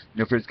void.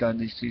 Praise God,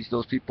 and He sees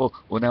those people.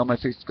 Well, now my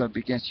face is going to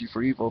be against you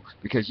for evil,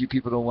 because you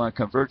people don't want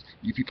to convert.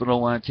 You people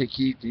don't want to take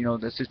heed.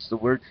 This is the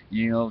word.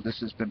 This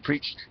has been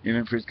preached.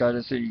 Amen. Praise God.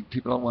 And say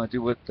people don't want to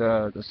do what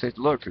the say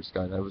the Lord. Praise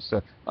God. I was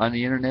on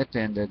the internet,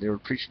 and they were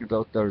preaching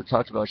about, or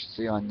talked about, I should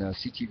say, on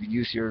CTV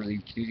News here, the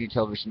Canadian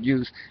Television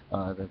News,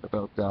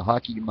 about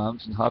hockey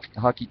moms and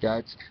hockey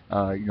dads,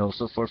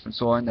 so forth and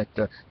so on. That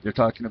they're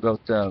talking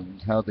about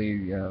how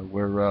they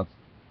were.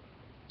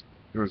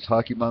 There was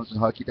hockey moms and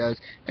hockey dads,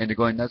 and they're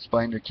going nuts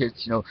buying their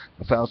kids,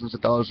 thousands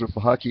of dollars worth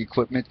of hockey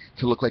equipment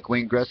to look like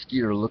Wayne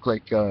Gretzky or look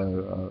like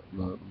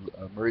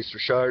Maurice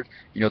Richard,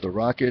 the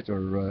Rocket,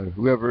 or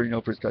whoever,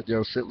 praise God,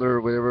 Daryl Sittler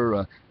or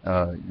whatever,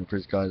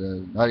 praise God,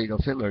 not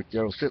Adolf Hitler,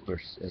 Daryl Sittler,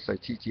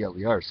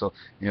 Sittler. So,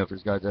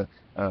 praise God,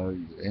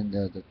 and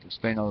that they're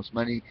spending all this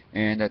money,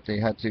 and that they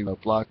had to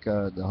block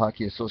the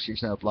Hockey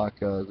Association, had to block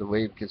the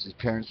way, because his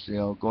parents,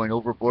 going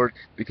overboard,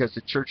 because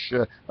the church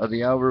of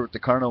the hour with the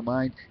carnal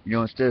mind,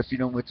 instead of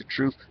feeding them with the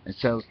truth, and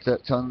telling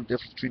them the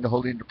difference between the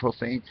holy and the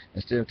profane,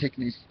 instead of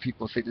taking these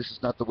people and say this is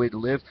not the way to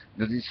live,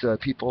 these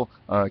people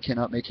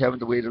cannot make heaven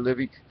the way they're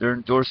living, they're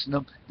endorsing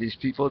them, these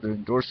people, they're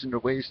endorsing their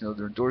ways,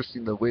 they're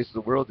endorsing the ways of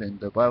the world, and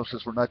the Bible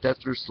says we're not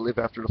debtors to live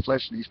after the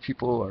flesh, and these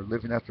people are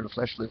living after the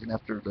flesh, living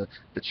after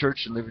the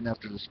church, and living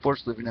after the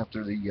sports, living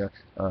after the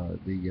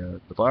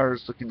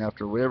bars, looking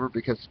after whatever,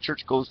 because the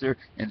church goes there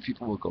and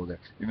people will go there.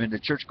 I mean, the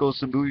church goes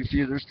to movie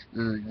theaters,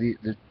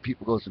 the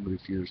people goes to movie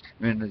theaters.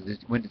 I mean,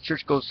 when the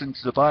church goes into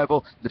the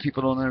Bible, the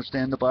people don't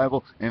understand the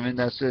Bible, and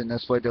that's it, and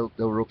that's why they'll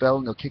rebel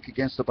and they'll kick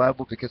against the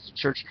Bible, because the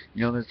church,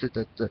 that's it,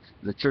 that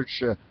the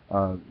church,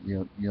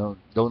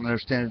 don't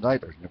understand it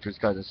either. Praise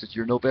God. That says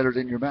you're no better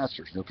than your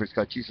master. Praise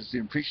God. Jesus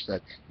didn't preach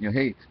that.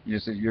 Hey,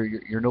 said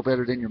you're no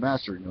better than your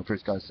master.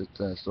 Praise God.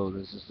 So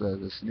this is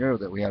the scenario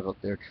that we have out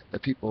there,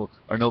 that people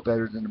are no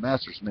better than the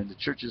masters. I mean, the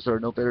churches are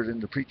no better than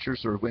the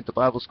preachers or went to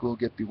Bible school and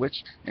get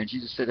bewitched. And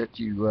Jesus said that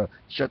you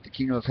shut the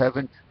kingdom of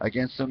heaven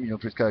against them.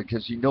 Praise God,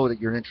 because you know that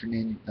you're entering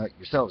in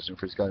yourselves.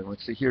 Praise God. And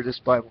once they hear this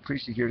Bible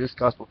preached, they hear this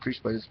gospel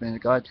preached by this man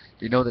of God,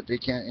 they know that they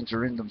can't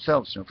enter in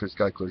themselves. Praise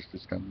God. Praise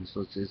God.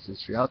 So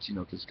it's reality.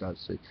 Praise God.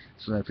 So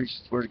when I preach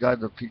the word of God,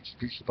 and I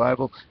preach the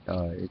Bible,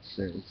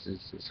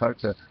 it's hard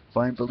to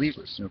find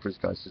believers. Praise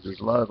God. So there's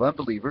a lot of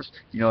unbelievers.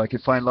 I can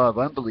find a lot of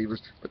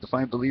unbelievers, but to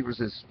find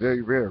believers is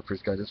very rare.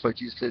 Praise God. That's why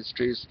Jesus said,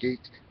 "Straight is the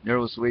gate,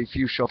 narrow is the way,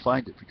 few shall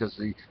find it." Because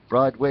the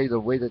broad way, the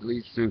way that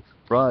leads to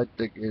broad,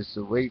 is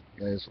the way,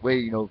 that's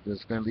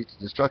going to lead to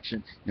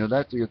destruction.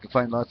 That you can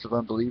find lots of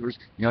unbelievers.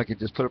 I could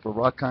just put up a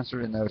rock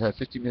concert, and I would have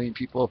 50 million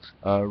people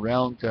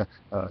around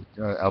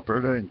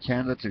Alberta and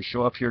Canada to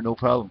show up here, no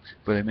problem.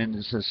 But I mean,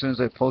 as soon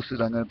as I post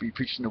it, I'm going to be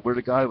preaching the word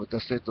of God, what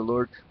thus saith the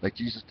Lord, like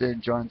Jesus did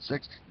in John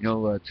 6.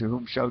 To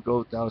whom shall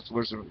go thou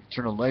words of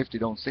eternal life? They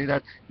don't say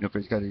that.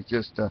 Praise God. It's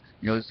just,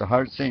 it's a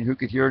hard saying. Who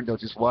could hear it? And they'll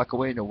just walk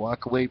away. And they'll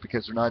walk away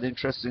because they're not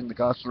interested in the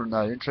gospel. They're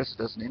not interested.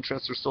 It doesn't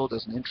interest their soul.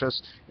 Doesn't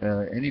interest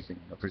anything.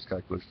 Praise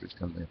God. Praise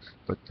God.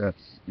 But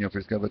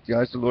praise God. But the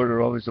eyes of the Lord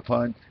are always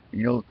upon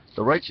the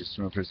righteous.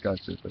 Praise God.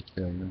 But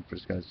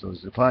praise God. So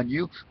is it upon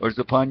you, or is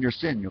it upon your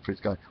sin? Praise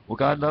God. Well,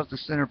 God loves the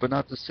sinner, but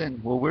not the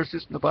sin. Well, where's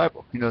this in the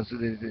Bible? So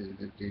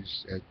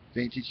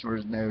they teach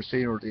or they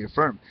say or they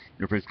affirm.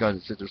 Praise God.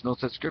 It said there's no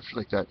such scripture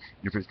like that.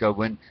 Praise God.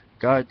 When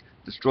God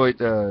destroyed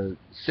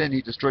sin,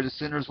 He destroyed the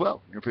sinner as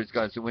well. Praise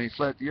God. So when He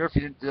fled the earth, He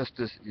didn't just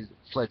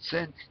fled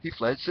sin, He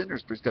fled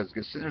sinners. Praise God.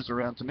 Because sinners are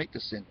around to make the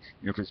sin.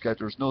 Praise God.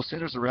 There's no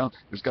sinners around.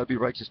 There's got to be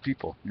righteous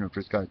people.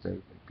 Praise God.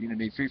 being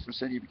made free from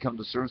sin, you become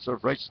the servants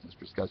of righteousness,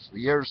 praise God. So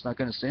the heir is not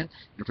going to sin.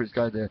 Praise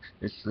God,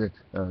 it's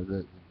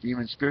the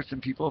demon spirits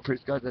and people,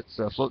 praise God, that's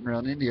floating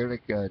around in the air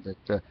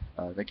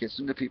that gets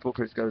into people,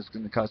 praise God, is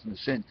going to cause them to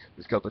sin,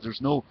 praise God. But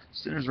there's no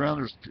sinners around,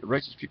 there's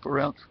righteous people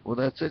around. Well,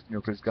 that's it,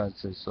 praise God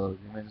says. So,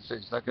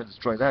 he's not going to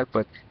destroy that,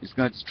 but he's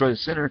going to destroy the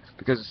sinner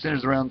because the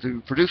sinner's around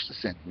to produce the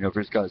sin.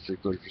 Praise God,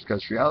 it's praise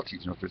God's reality.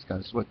 Praise God,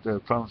 it's what the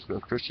problems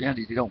of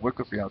Christianity. They don't work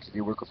with reality.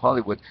 They work with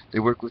Hollywood. They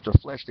work with their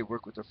flesh. They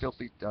work with their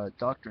filthy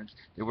doctrines.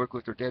 They work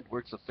with their dead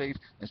works of faith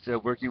instead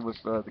of working with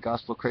the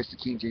gospel of Christ, the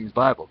King James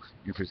Bible.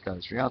 Praise God,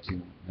 it's reality.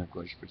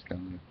 Praise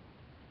God.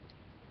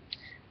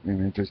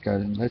 Amen. Praise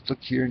God. And let's look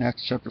here in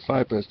Acts chapter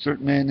 5. But a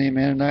certain man named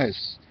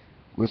Ananias,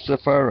 with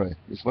Sapphira,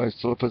 his wife,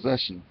 sold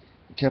possession,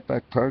 and kept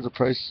back part of the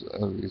price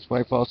of his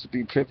wife also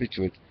being privy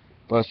to it.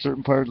 But a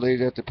certain part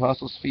laid at the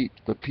apostles' feet.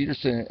 But Peter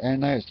said,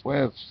 Ananias, why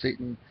hath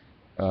Satan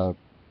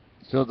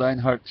filled thine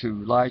heart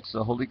to lie to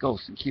the Holy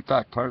Ghost, and keep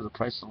back part of the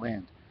price of the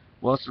land?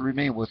 Whilst it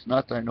remained, was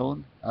not thine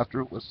own? After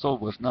it was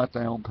sold, was not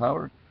thine own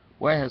power?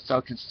 Why hast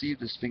thou conceived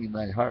this thing in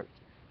thy heart?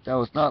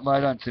 Thou hast not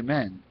lied unto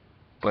men,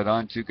 but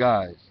unto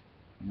God.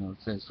 It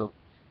says so.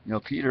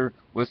 Peter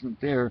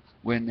wasn't there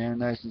when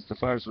Ananias and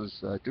Sapphira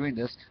was doing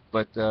this,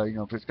 but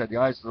praise God, the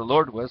eyes of the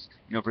Lord was,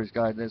 praise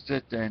God, that's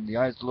it, and the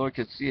eyes of the Lord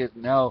could see it,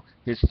 and now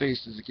his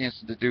face is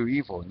against him to do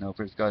evil.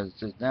 Praise God, it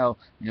says now,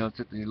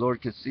 the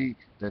Lord could see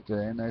that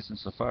Ananias and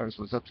Sapphira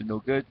was up to no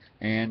good,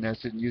 and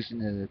that's it,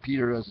 using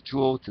Peter as a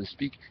tool to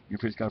speak,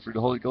 praise God, for the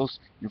Holy Ghost,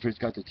 praise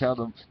God, to tell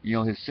them,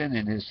 his sin,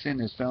 and his sin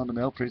has found him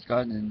out, praise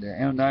God, and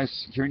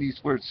Ananias, hearing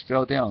these words,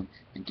 fell down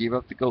and gave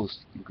up the ghost,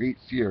 and great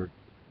fear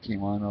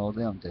came on all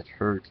them that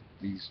heard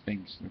these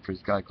things.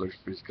 Praise God, glory,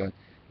 praise God.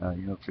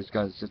 Praise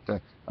God. It's just,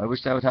 I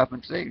wish that would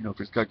happen today.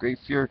 Praise God, great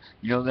fear.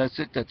 That's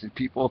it. That the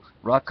people,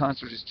 rock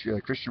concerts,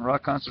 Christian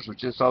rock concerts, would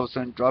just all of a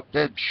sudden drop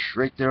dead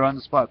right there on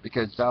the spot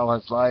because thou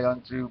hast lied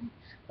unto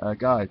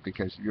God,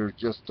 because you're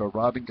just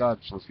robbing God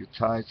with your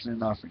tithes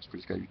and offerings.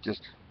 Praise God. You're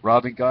just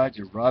robbing God.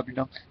 You're robbing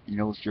them.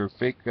 If you're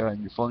fake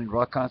and you're phoning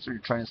rock concert,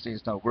 you're trying to say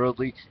it's not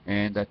worldly,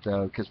 and that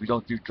because we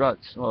don't do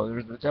drugs. Well,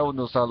 the devil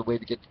knows how the way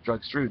to get the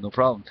drugs through. No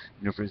problem.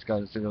 Praise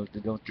God. They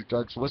don't do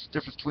drugs. So what's the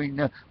difference between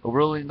a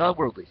worldly and not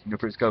worldly?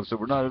 Praise God. So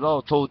we're not at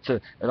all told to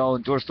at all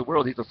endorse the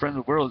world. He's a friend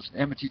of the world. It's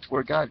enmity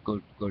toward God.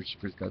 Glory,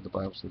 praise God. The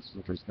Bible says,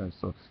 so praise God.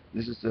 So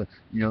this is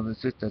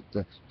that's it.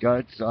 That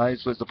God's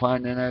eyes was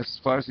upon, and as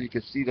far as he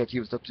could see that he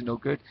was up to no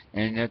good,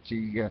 and that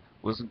he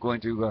wasn't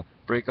going to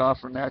break off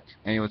from that,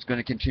 and he was going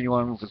to continue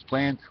on with his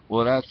plan.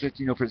 Well, that's it.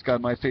 Praise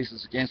God, my face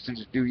is against him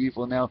to do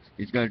evil now.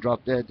 He's going to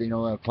drop dead,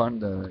 upon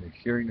the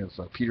hearing of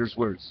Peter's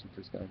words.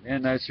 Praise God.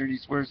 And as hearing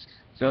these words,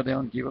 fell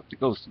down and gave up the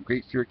ghost, and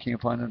great fear came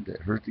upon him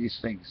that heard these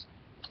things.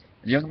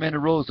 The young men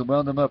arose and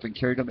wound him up and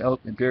carried him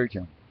out and buried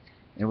him.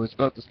 And it was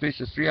about the space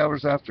of 3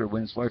 hours after,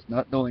 when his wife,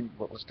 not knowing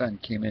what was done,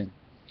 came in.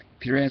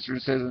 Peter answered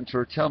and said unto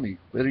her, Tell me,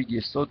 whether ye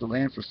sold the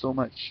land for so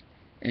much?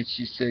 And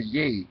she said,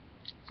 Yea,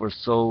 for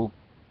so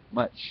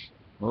much.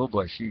 Oh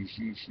boy, she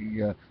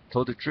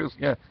told the truth.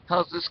 Yeah,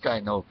 how's this guy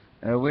know?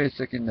 Wait a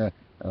second.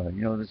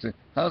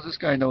 How's this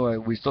guy know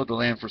we sold the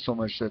land for so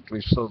much that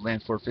we sold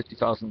land for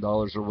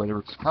 $50,000 or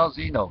whatever? How's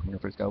he know?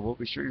 Praise God. Well,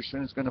 be sure your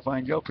sin is going to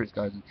find you out, praise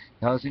God.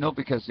 How does he know?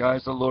 Because the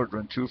eyes of the Lord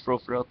run to and fro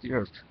throughout the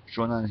earth,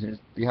 showing on his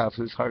behalf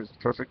whose heart is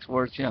perfect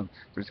towards him,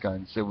 praise God.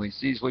 And so when he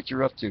sees what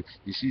you're up to,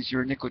 he sees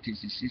your iniquities,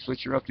 he sees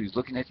what you're up to, he's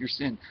looking at your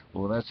sin.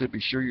 Well, that's it. Be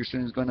sure your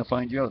sin is going to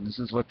find you out. And this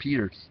is what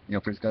Peter,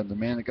 praise God, the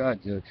man of God,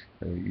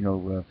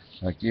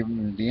 gave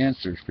him the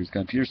answer, praise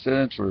God. Peter said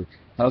unto her,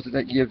 How is it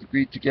that ye have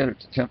agreed together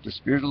to tempt the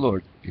Spirit of the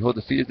Lord? Behold,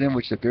 the feet of them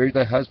which have buried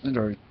thy husband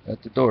are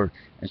at the door,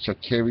 and shall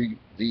carry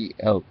thee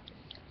out.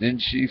 Then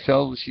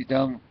fell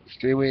down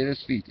straightway at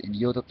his feet, and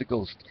yielded up the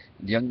ghost.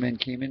 And the young men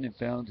came in and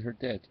found her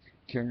dead,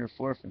 carrying her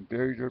forth, and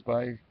buried her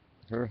by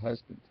her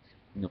husband.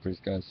 Praise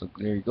God. So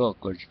there you go.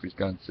 Glory to praise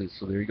God.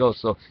 So there you go.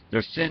 So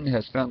their sin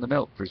has found them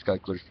out. Praise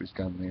God. Glory to praise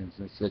God. And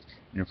as I said,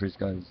 praise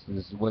God.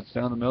 This is what's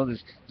found them out.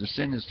 Is their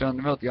sin has found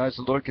them out. The eyes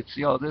of the Lord could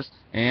see all this,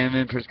 and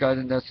then praise God.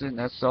 And that's it. And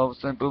that's all of a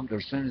sudden, boom,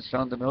 their sin has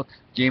found them out.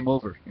 Game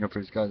over.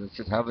 Praise God. It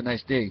says, have a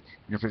nice day.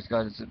 Praise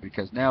God. It's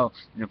because now,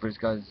 praise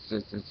God.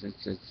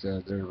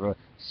 Their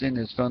sin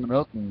has found them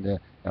out, and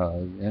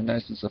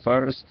Ananias and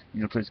Sapphira,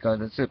 praise God.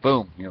 That's it.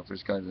 Boom.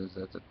 Praise God.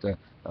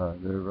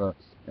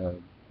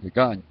 They're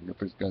gone.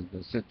 Praise God.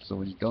 That's it. So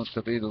when you don't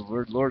obey the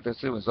word, Lord,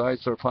 that's it. His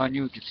eyes are upon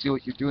you. You can see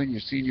what you're doing. You're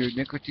seeing your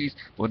iniquities.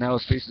 Well, now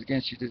his face is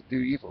against you to do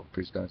evil.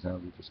 Praise God.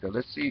 Hallelujah. Praise God.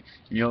 Let's see,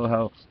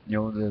 how,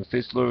 the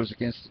face of the Lord was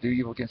against to do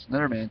evil against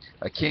another man,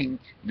 a king,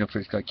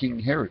 praise God, King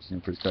Herod.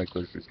 Praise God.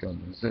 Glory, praise God.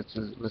 Let's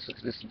look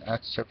at this in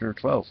Acts chapter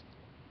 12.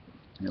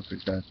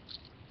 Praise God.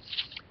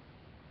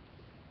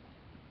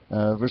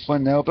 Verse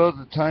 1, Now about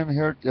the time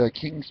Herod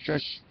king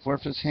stretched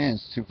forth his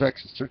hands to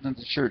vex certain of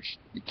the church,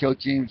 he killed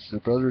James, the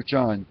brother of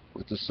John,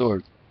 with the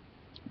sword.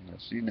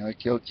 See, now he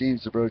killed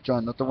James, the brother of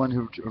John, not the one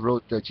who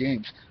wrote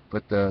James,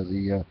 but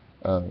the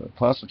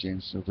Apostle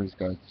James, so praise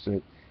God.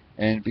 So,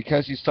 and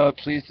because he saw it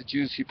pleased the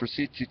Jews, he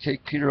proceeded to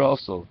take Peter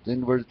also.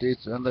 Then were the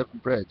days of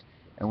unleavened bread.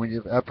 And when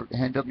you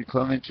apprehend them, you put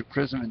them into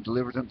prison and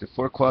deliver them to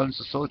 4 quadrants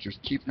of soldiers,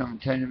 keeping them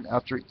and tending them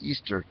after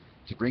Easter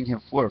to bring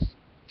him forth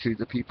to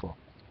the people.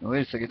 Now,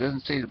 wait a second, it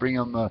doesn't say to bring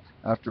him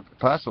after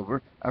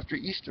Passover, after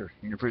Easter.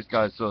 Praise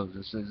God. So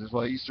this is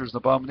why Easter is an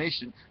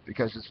abomination,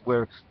 because it's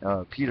where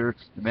Peter,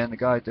 the man of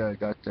God,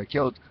 got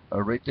killed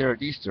right there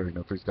at Easter.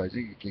 Praise God.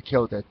 You get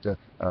killed at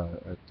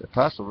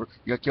Passover,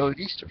 you got killed at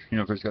Easter.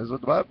 Praise God. That's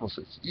what the Bible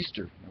says.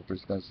 Easter.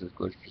 Praise God. Says,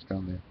 glory to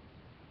God, man.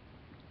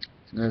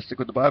 So I'm going to stick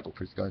with the Bible.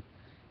 Praise God.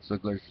 So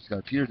glory to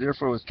God. Peter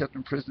therefore was kept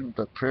in prison,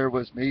 but prayer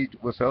was made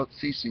without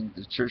ceasing.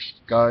 The church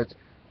God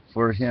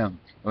for him.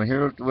 When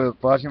Herod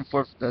brought him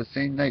forth that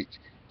same night,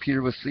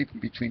 Peter was sleeping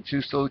between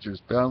 2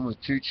 soldiers, bound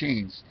with 2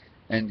 chains,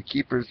 and the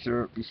keepers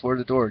before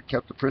the door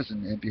kept the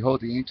prison. And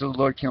behold, the angel of the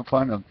Lord came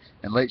upon him,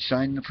 and light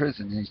shined in the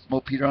prison. And he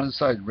smote Peter on the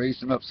side, and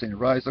raised him up, saying,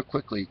 Rise up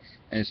quickly.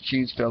 And his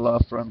chains fell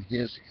off from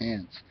his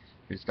hands.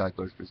 Praise God,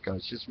 glory, praise God.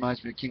 It just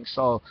reminds me of King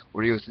Saul,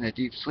 where he was in a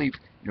deep sleep.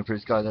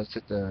 Praise God, that's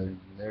it. There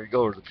you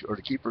go. Or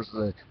the keepers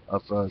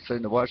of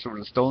setting the watch over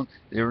the stone,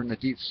 they were in a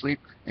deep sleep,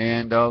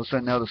 and all of a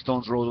sudden now the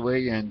stones rolled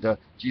away, and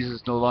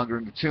Jesus is no longer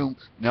in the tomb.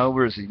 Now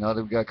where is he? Now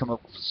that we got to come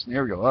up with a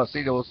scenario. Oh,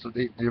 see, so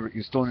he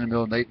was stoned in the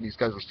middle of the night, and these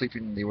guys were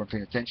sleeping, and they weren't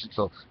paying attention.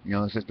 So they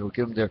said they would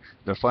give them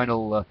their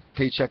final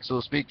paycheck, so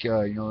to speak.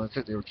 That's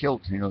it. They were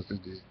killed. So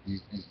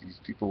these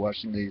people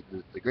watching the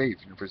grave.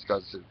 Praise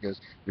God,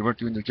 because they weren't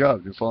doing their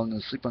job. They're falling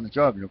asleep on the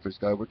job. Praise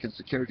God, working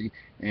security,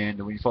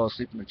 and when you fall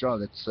asleep on the job,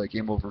 that's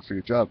game over for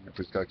your job.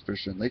 Praise God,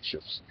 especially in late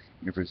shifts.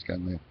 Praise God,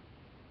 man.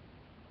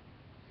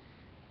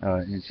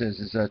 It says,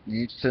 is that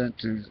he said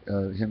to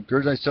him,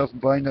 Gird thyself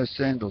and bind thy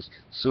sandals.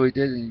 So he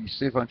did, and he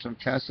saith unto him,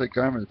 Cast thy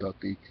garment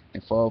about thee,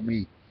 and follow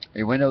me. And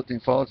he went out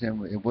and followed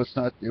him. It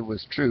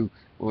was true,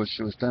 which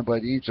was done by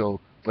the angel,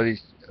 but he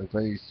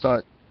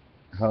thought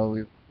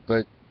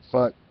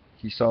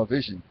he saw a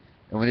vision.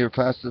 And when they were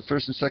past the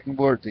first and second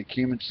ward, they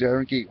came into the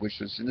iron gate, which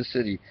was in the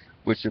city,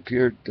 which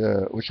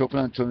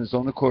opened unto him his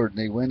own accord. And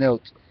they went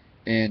out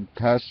and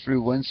passed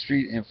through one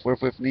street, and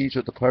forthwith an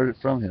angel departed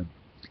from him.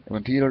 And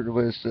when Peter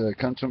was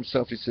come to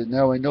himself, he said,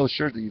 Now I know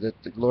surely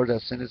that the Lord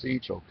hath sent his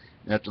angel,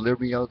 and hath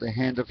delivered me out of the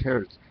hand of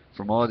Herod,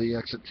 from all the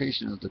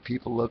acceptation of the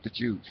people of the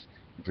Jews.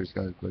 And praise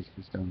God, glory,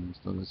 praise God.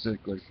 So that's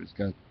it, glory, praise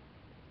God.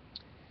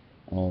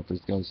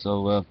 Praise God.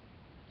 So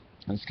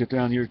let's get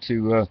down here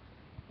to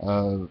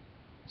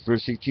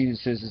verse 18. It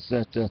says, is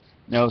that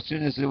now as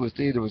soon as it was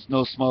day, there was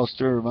no small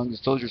stir among the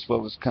soldiers,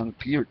 but was come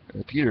Peter.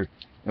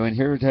 And when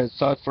Herod had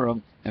sought for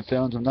him, and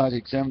found him not, he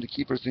examined the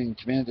keepers, and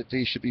commanded that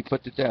they should be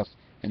put to death.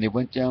 And they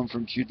went down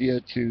from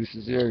Judea to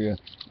Caesarea,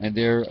 and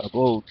there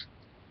abode.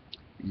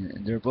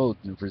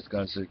 Praise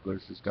God, say glory,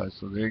 praise God.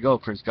 So there you go,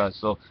 praise God.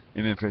 So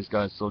amen, praise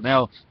God. So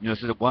now,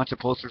 so a bunch of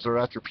posters are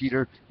after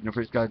Peter.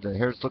 Praise God. The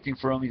Herod's looking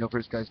for him.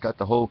 Praise God. He's got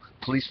the whole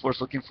police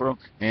force looking for him,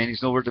 and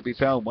he's nowhere to be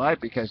found. Why?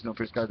 Because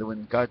praise God,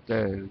 when God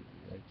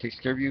takes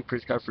care of you,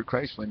 praise God for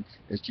Christ. When,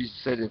 as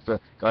Jesus said, if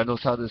God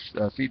knows how to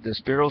feed the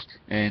sparrows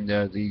and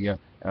the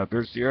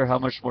birds of the air, how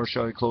much more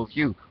shall He clothe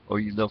you, O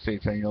you little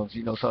faith? If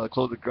He knows how to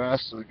clothe the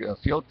grass of the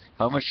field,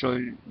 how much shall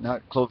He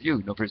not clothe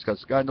you? Praise God.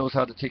 So God knows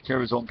how to take care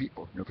of His own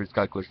people. Praise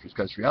God. Praise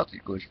God's reality.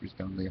 Praise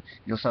God. He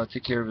knows how to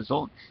take care of His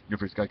own.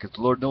 Praise God. Because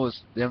the Lord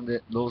knows them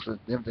that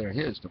are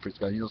His. Praise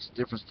God. He knows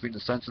the difference between the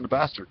sons and the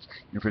bastards.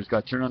 Praise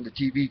God. Turn on the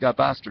TV, you got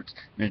bastards.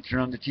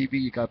 Turn on the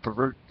TV, you got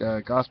pervert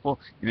gospel.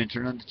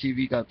 Turn on the TV,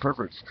 you got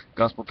perverts,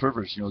 gospel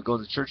perverts. Go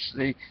to church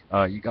today,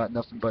 you got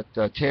nothing but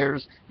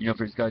tares.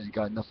 Praise God, you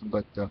got nothing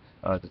but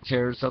the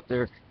tares out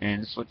there,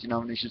 and this is what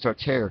denominations are: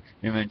 tear.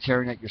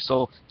 Tearing at your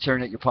soul,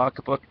 tearing at your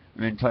pocketbook,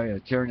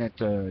 tearing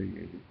at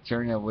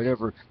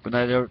whatever, but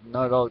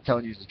not all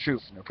telling you the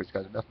truth. Praise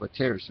God, enough but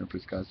tears.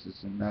 Praise God, this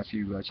is in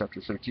Matthew chapter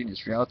 13.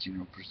 It's reality.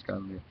 Praise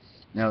God.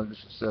 Now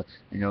this is that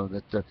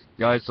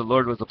the eyes of the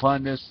Lord was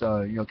upon this.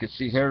 Could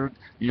see Herod.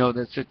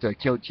 That's it.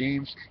 Killed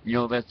James.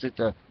 That's it.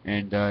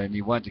 And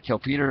he wanted to kill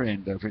Peter.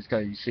 And praise God,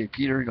 you say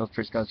Peter.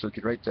 Praise God, so he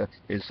could write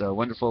his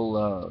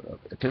wonderful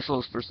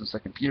epistles, First and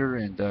Second Peter,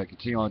 and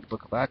continue on the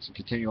Book of Acts and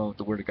continue on with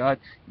the Word of God.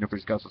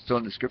 Praise God,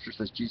 fulfilling the Scriptures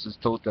as Jesus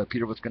told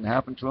Peter what's going to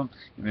happen to him.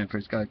 Amen.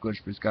 Praise God. Glory,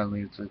 praise God.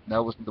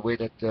 That wasn't the way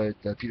that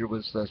Peter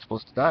was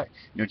supposed to die.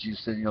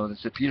 Jesus said,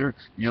 that's it, Peter.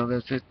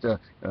 That's it.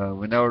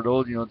 When thou art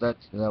old, that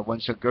one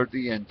shall gird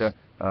thee. And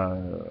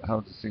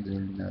how does it say there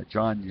in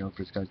John?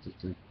 Praise God,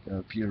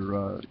 that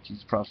Peter,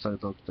 Jesus prophesied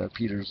about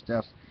Peter's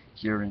death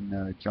here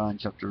in John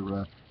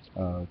chapter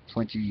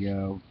 20.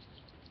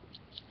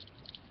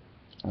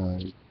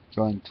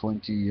 John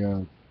 20.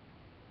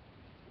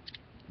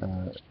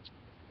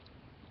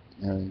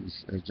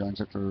 John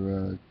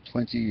chapter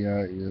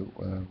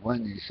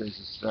 21. He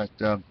says that.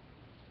 I'll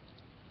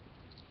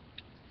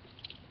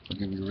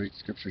give you the right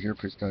scripture here.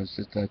 Praise God. It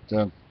says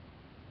that.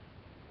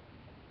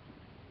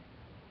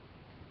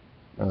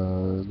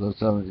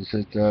 It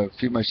said,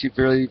 Feed my sheep,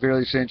 verily,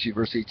 verily, say unto you,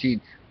 verse 18.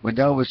 When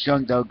thou wast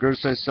young, thou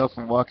girdest thyself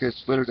and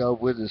walkest, whither thou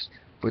wouldest.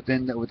 But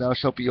then thou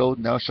shalt be old,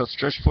 and thou shalt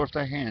stretch forth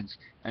thy hands,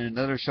 and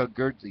another shall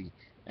gird thee,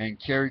 and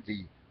carry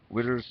thee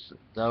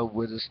thou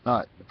wouldest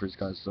not. Praise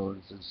God. So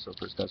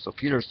praise God. So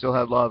Peter still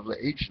had a lot of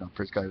age now.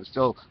 Praise God. He was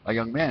still a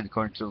young man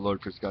according to the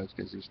Lord. Praise God.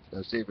 Because he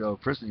was saved out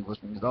of prison. He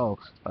wasn't at all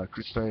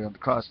crucified on the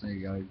cross.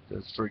 And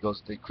the story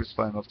goes they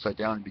crucified him upside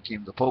down and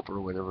became the Pope or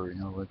whatever.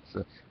 It's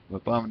an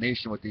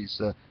abomination what these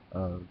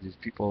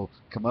people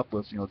come up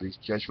with. These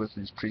Jesuits,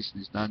 these priests,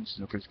 these nuns.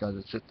 Praise God.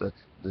 That's it.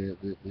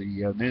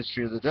 The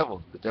ministry of the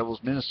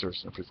devil's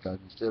ministers. Praise God.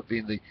 Instead of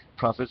being the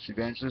prophets,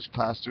 evangelists,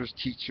 pastors,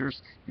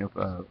 teachers,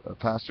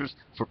 pastors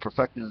for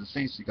perfecting the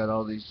saints, you got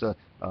all these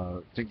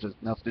things that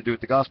have nothing to do with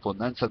the gospel.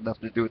 Nuns have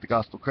nothing to do with the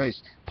gospel of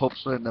Christ.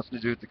 Popes have nothing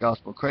to do with the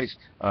gospel of Christ.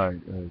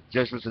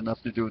 Jesuits have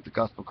nothing to do with the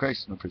gospel of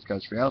Christ. Praise God.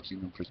 It's reality.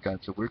 Praise God.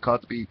 So we're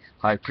called to be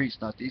high priests,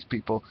 not these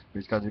people.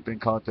 Praise God. They've been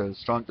called to a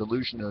strong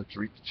delusion to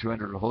reach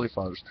 200 Holy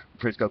Fathers.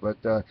 Praise God.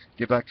 But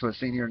get back to what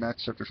saying here in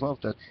Acts chapter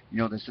 12 that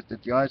they said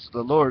that the eyes of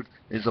the Lord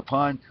is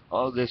upon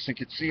all this and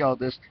could see all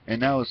this,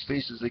 and now his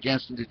face is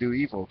against him to do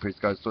evil. Praise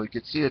God. So he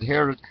could see that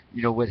Herod,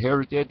 what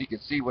Herod did. He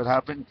could see what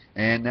happened,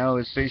 and now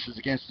his face is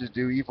against him to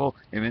do evil.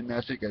 Amen.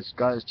 That's it, guys.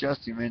 God is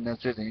just. Amen.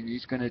 That's it. And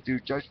he's going to do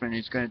judgment.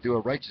 He's going to do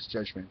a righteous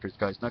judgment. Praise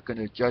God. He's not going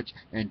to judge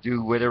and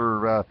do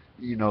whatever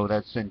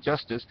that's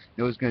injustice.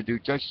 He's going to do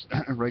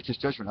righteous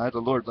judgment. I, the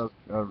Lord, love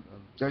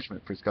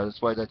judgment. Praise God.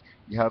 That's why that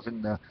you have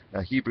in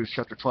Hebrews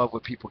chapter 12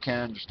 what people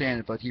can't understand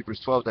about Hebrews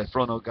 12. Thy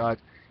throne, O God.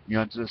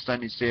 To the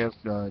Son he saith,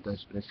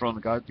 the throne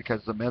of God,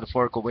 because the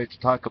metaphorical way to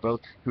talk about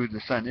who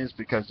the Son is,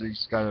 because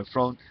he's got a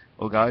throne,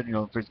 oh God,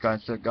 praise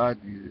God, said God,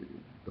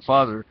 the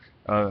Father,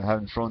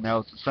 having a throne now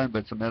it's the Son, but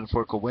it's a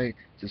metaphorical way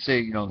to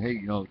say, hey,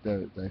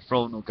 the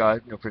throne of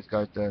God, praise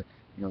God,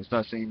 it's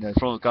not saying the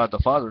throne of God the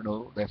Father,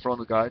 no, the throne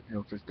of God,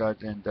 praise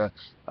God, and,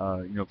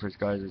 praise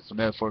God, it's a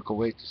metaphorical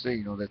way to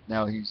say, that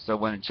now he's the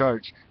one in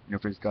charge,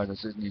 praise God,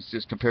 and he's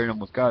just comparing him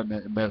with God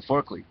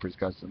metaphorically, praise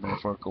God, it's a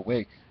metaphorical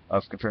way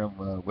of comparing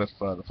him with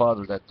the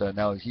Father, that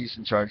now he's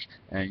in charge,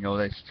 and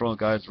that throne of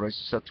God is the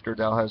righteous scepter,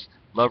 thou hast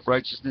loved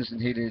righteousness and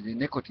hated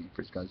iniquity.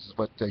 Praise God. This is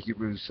what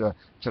Hebrews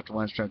chapter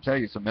 1 is trying to tell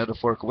you. It's a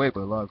metaphorical way,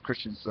 but a lot of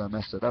Christians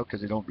mess it up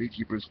because they don't read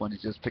Hebrews 1. They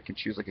just pick and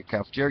choose like a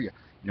cafeteria.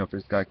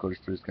 Praise God, goes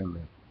for his kind of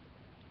live.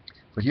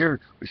 But here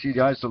we see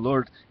the eyes of the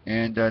Lord,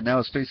 and now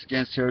his face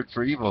against Herod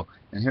for evil.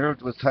 And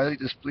Herod was highly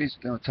displeased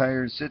with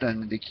Tyre and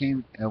Sidon, and they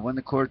came one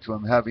accord to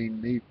him,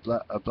 having made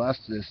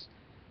Blastus,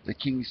 the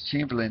king's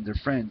chamberlain, their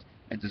friend,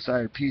 and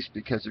desired peace,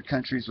 because their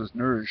countries was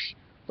nourished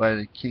by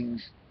the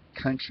king's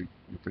country.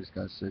 Praise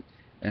God said.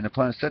 And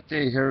upon a set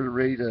day Herod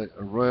arrayed a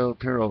royal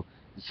apparel,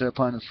 and sat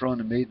upon the throne,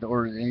 and made an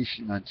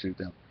ordination unto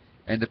them.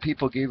 And the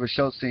people gave a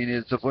shout, saying, It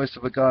is the voice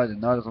of a God,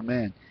 and not of a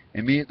man.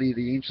 Immediately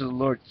the angel of the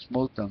Lord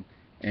smote them,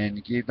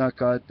 and gave not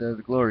God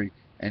the glory.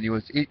 And he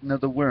was eaten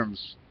of the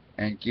worms,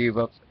 and gave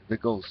up the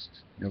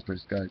ghost.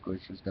 Praise God, glory,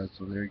 praise God.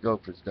 So there you go,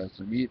 praise God.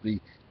 So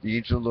immediately the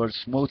angel of the Lord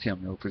smote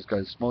him. Praise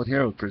God, smote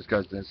Herod, praise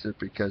God. That's it,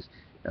 because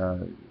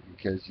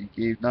he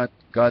gave not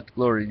God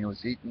glory, and he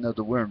was eaten of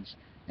the worms,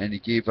 and he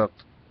gave up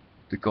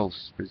the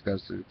ghost. Praise God.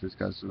 So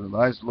the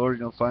eyes of the Lord,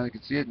 finally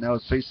could see it. Now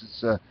his face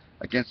is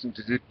against him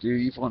to do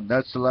evil, and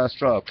that's the last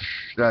straw.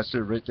 That's it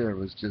right there. It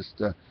was just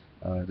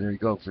there you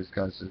go. Praise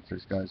God.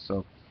 Praise God.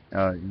 So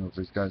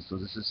praise God. So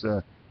this is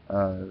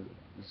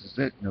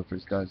it.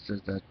 Praise God. It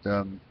says that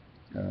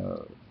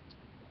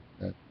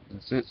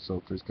that's it. So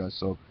praise God.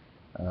 So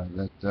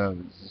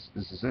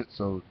this is it.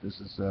 So this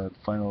is the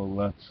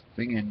final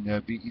thing,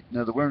 and be eaten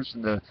of the worms.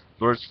 And the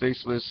Lord's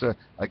face was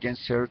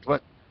against Herod.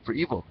 What? For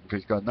evil,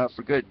 praise God, not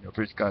for good.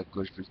 Praise God,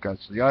 glory, praise God.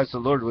 So the eyes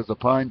of the Lord was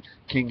upon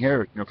King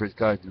Herod. Praise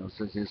God. It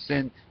says his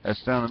sin has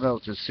found him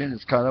out. His sin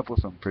is caught up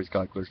with him. Praise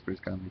God, glory, praise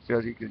God.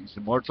 He's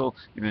immortal.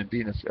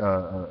 Being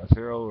a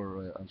pharaoh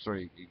or a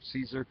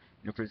Caesar.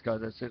 Praise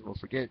God. That's it. Well,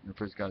 forget.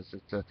 Praise God.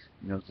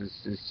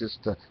 It's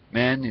just a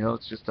man.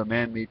 It's just a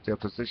man-made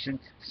position.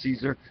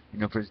 Caesar.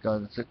 Praise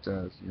God. That's it.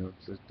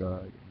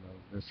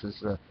 This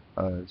is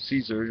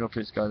Caesar,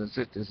 praise God, that's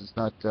it. This is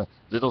not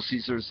Little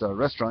Caesar's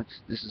restaurant.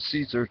 This is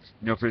Caesar,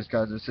 praise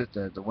God, that's it.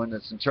 The one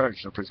that's in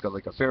charge, praise God,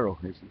 like a pharaoh,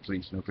 if you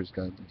please, praise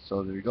God.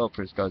 So there you go,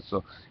 praise God.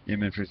 So,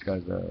 amen, praise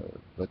God.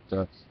 But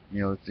the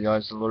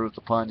eyes of the Lord was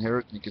upon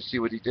Herod, and you can see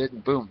what he did,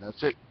 and boom,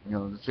 that's it.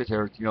 That's it,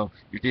 Herod. Your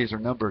days are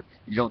numbered.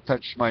 You don't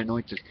touch my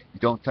anointed. You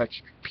don't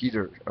touch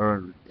Peter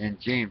and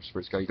James,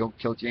 praise God. You don't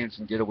kill James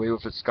and get away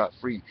with it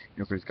scot-free,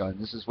 praise God.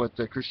 And this is what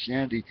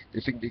Christianity,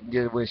 they think they can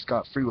get away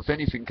scot-free with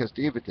anything because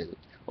David did it.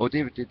 Oh,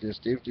 David did this,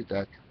 David did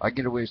that. I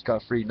get away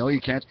scot-free. No,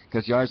 you can't,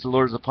 because the eyes of the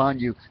Lord is upon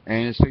you,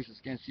 and his face is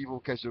against evil,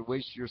 because your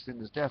waste of your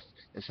sin is death.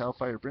 It's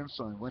hellfire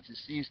brimstone. And once he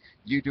sees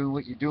you doing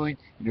what you're doing,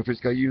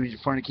 praise God, you in your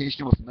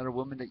fornication with another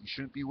woman that you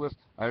shouldn't be with,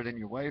 other than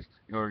your wife,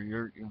 or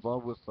you're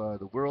involved with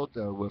the world,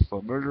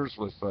 with murders,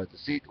 with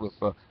deceit, with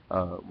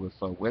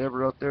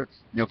whatever out there,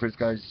 praise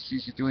God, he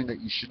sees you doing that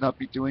you should not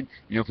be doing,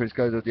 praise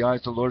God, that the eyes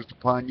of the Lord is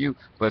upon you,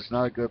 but it's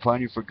not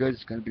upon you for good,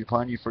 it's going to be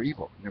upon you for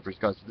evil, praise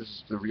God. So this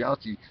is the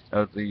reality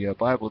of the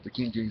Bible. Bible, the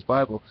King James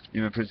Bible.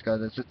 Amen. Praise God.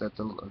 That's it. That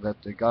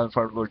the God and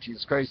Father, Lord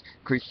Jesus Christ,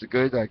 creates the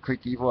good,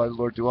 create the evil. I, the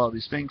Lord, do all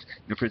these things.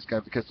 Amen. Praise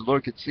God. Because the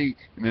Lord could see.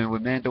 Amen.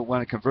 When man don't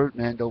want to convert,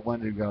 man don't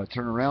want to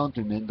turn around.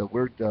 Amen. The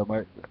word,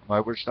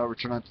 my word shall not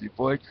return unto the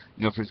void.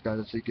 Praise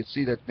God. So you could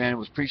see that man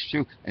was preached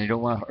to, and you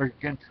don't want to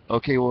hearken.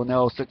 Okay, well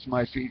now I'll set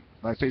my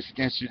face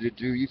against you to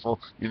do evil.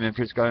 Amen.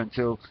 Praise God.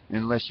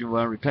 Unless you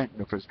want to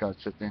repent. Praise God.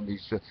 So then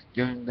he's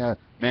giving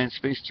man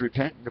space to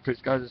repent. Praise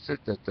God. That's it.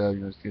 That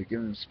it's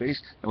giving him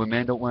space. And when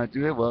man don't want to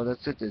do it, well,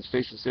 that's it. His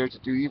face is there to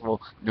do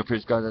evil.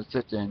 Praise God. That's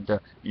it. And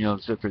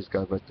that's it. Praise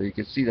God. But you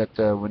can see that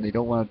when they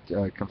don't want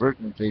to convert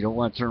and they don't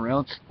want to turn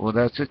around, well,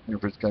 that's it.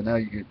 Praise God. Now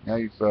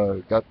you've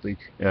got the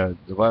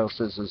Bible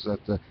says is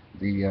that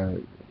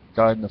the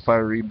God in the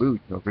fiery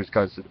mood. Praise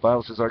God. So the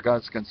Bible says our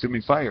God's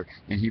consuming fire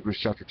in Hebrews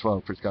chapter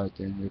 12. Praise God.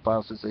 And the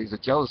Bible says that He's a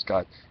jealous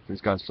God.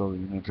 Praise God. So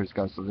praise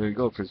God. So there you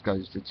go. Praise God.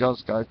 He's a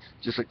jealous God,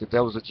 just like the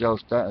devil's a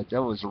jealous.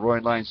 Devil is a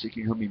roaring lion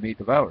seeking whom he may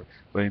devour.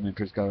 But amen.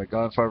 Praise God. Our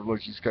God and Father,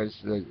 Lord Jesus Christ,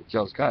 is a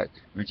jealous God.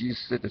 When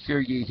Jesus said, "To fear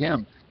ye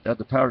Him that had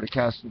the power to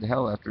cast into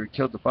hell after He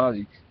killed the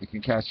body, He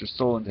can cast your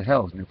soul into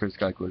hell." Praise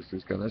God. Glory.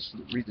 Praise God. Let's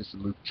read this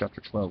in Luke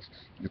chapter 12.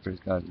 Praise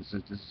God. This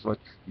is what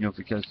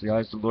because the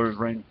eyes of the Lord is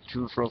running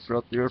to and fro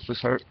throughout the earth.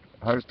 His heart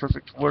is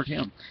perfect toward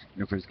Him.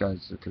 Praise God.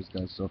 Praise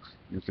God. So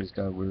praise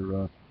God.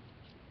 We're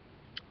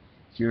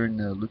here in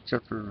Luke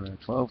chapter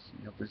 12.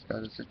 Praise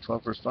God. It's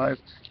 12 verse 5.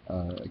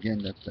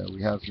 Again, that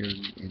we have here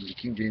in the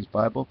King James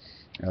Bible.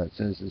 It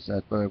says is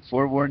that, "But I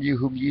forewarn you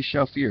whom ye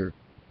shall fear.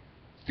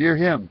 Fear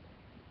Him,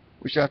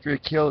 which after He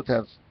killed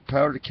have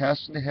power to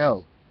cast into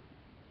hell.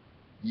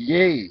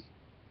 Yea,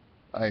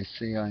 I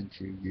say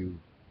unto you,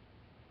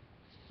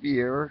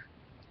 fear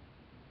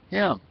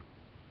Him."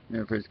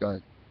 Praise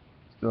God.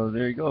 So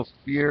there you go.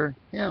 Fear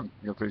Him.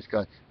 Praise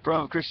God.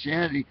 Problem with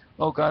Christianity,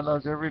 oh, God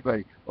loves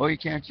everybody. Oh, you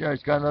can't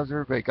judge. God loves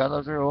everybody. God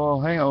loves everybody. Oh,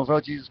 hang on.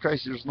 Without Jesus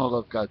Christ, there's no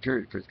love of God,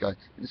 period. Praise God.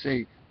 And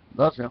say,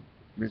 love Him.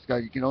 Praise God.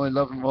 You can only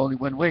love Him only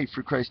one way,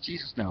 through Christ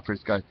Jesus now.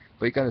 Praise God.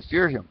 But you got to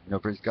fear Him.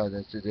 Praise God.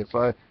 That's it. If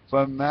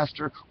I'm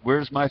master,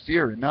 where's my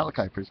fear? In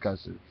Malachi, praise God.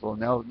 So, well,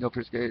 now,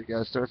 praise God, you got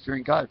to start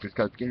fearing God. Praise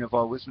God. The beginning of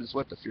all wisdom is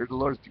what? The fear of the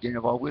Lord is the beginning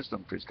of all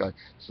wisdom. Praise God.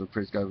 So,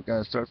 praise God, we've got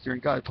to start fearing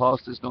God. Paul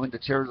says, knowing the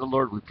terror of the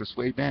Lord, we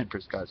persuade man.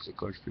 Praise God. So,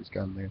 glory, praise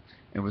God.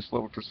 And it's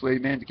what we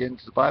persuade man to get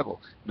into the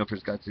Bible.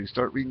 Praise God. So,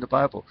 start reading the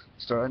Bible.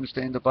 Start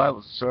understanding the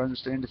Bible. Start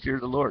understanding the fear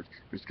of the Lord.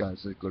 Praise God.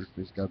 So, glory,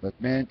 praise God. But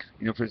man,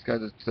 praise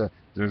God,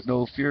 there's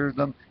no fear of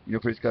them.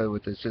 Praise God,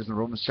 what it says in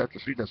Romans chapter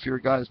 3, the fear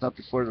of God is not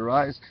before their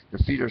eyes. Their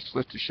feet are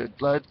swift to shed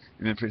blood.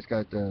 Amen. Praise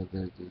God.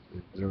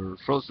 They're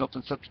frozen up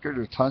in sepulchre.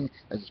 Their tongue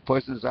as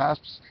poisonous as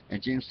asps.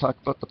 And James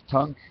talked about the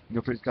tongue.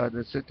 Praise God.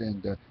 That's it.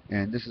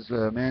 And this is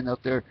a man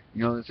out there.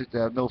 That's it. They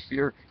have no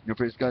fear.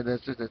 Praise God.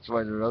 That's it. That's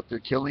why they're out there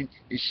killing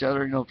each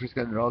other. Praise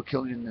God. They're all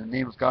killing in the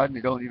name of God, and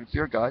they don't even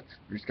fear God.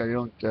 Praise God. They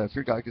don't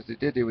fear God, because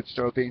they would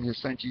start obeying His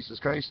Son Jesus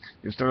Christ.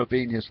 They would start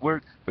obeying His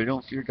word, but they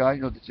don't fear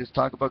God. They just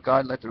talk about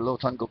God, and let their little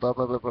tongue go blah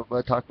blah blah blah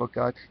blah. Talk about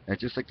God, and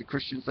just like the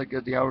Christians like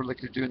the hour like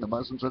to do, and the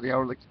Muslims of the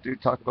hour like to do,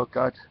 talk about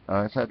God.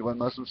 I've had one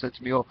Muslim said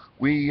to me, "Oh,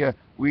 we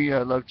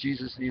love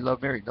Jesus and you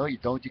love Mary." No, you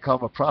don't. You call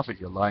him a prophet,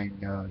 you lying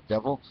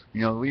devil.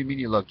 What do you mean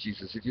you love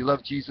Jesus? If you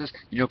love Jesus,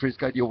 praise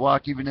God, you'll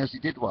walk even as He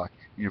did walk.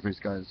 Praise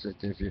God.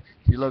 If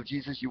you love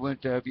Jesus, you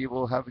wouldn't be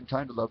able to have in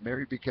time to love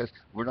Mary, because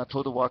we're not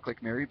told to walk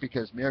like Mary,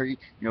 because Mary,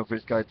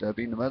 praise God,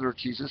 being the mother of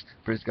Jesus,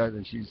 praise God,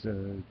 that she's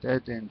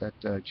dead, and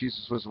that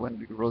Jesus was the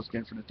one who rose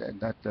again from the dead,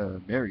 not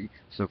Mary.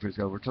 So praise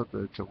God, we're told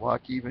to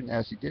walk even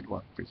as He did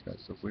walk. Praise God.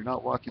 So if we're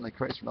not walking like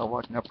Christ, we're not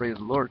walking upright as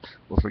the Lord,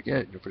 well, forget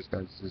it. Praise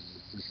God. This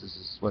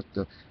is what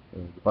the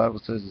Bible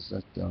says, is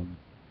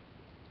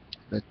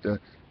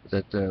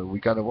that we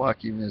got to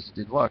walk even as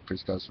He did walk.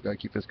 Praise God. So we got to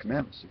keep His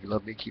commandments. If you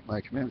love me, keep my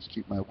commandments,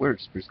 keep my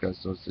words. Praise God.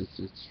 So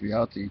it's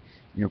reality.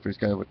 Praise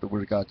God, what the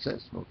Word of God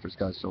says. Well, praise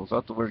God. So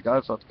without the Word of God,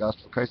 without the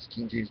Gospel of Christ, the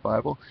King James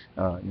Bible,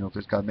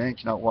 praise God, man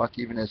cannot walk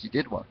even as He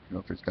did walk.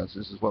 Praise God. So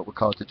this is what we're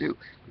called to do.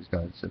 Praise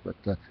God. So,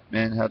 but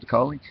man had the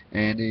calling,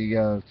 and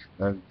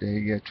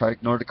they try to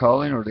ignore the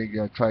calling, or they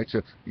try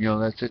to,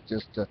 that's it,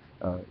 just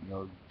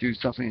do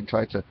something and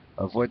try to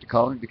avoid the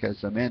calling,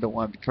 because man don't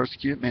want to be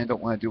persecuted. Man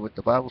don't want to do what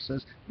the Bible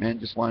says. Man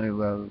just want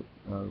to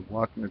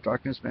walk in the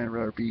darkness. Man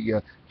rather be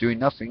doing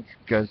nothing,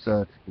 because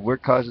the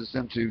Word causes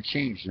them to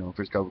change.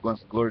 Praise God. We're going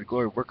from glory to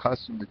glory. Word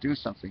causes them to do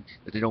something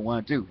that they don't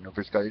want to do.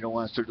 Praise God. They don't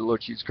want to serve the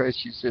Lord Jesus Christ.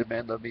 Jesus said,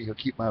 "Man love me, He'll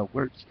keep my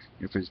words."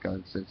 Praise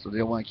God. So they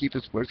don't want to keep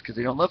His words because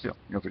they don't love Him.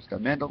 Praise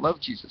God. Man don't love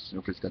Jesus.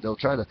 Praise God. They'll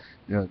try to,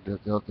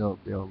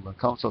 they'll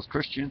call themselves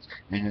Christians,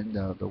 and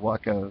then they'll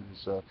walk out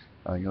as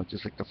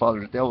just like the father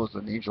of the devil is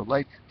an angel of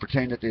light,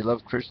 pretending that they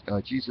love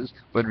Jesus,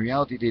 but in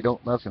reality they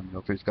don't love Him.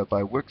 Praise God.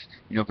 By works,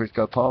 praise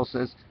God. Paul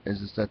says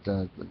is that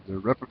they're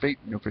reprobate.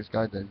 Praise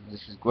God. That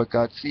this is what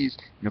God sees.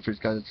 Praise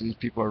God. That these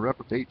people are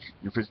reprobate.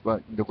 Praise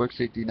God. The works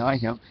they deny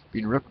Him,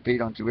 being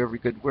reprobate unto every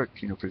good work.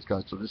 Praise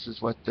God. So this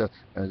is what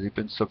they've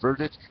been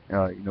subverted.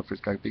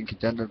 Praise God. Being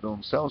condemned unto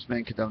themselves,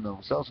 man condemned unto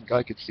themselves, and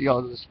God could see all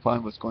of this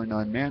upon what's going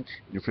on in man.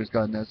 Praise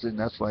God. And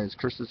that's why His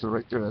curses are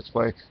right there. That's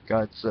why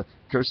God's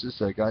curses,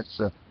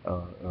 God's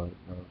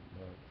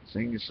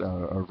things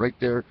are right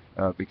there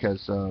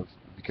because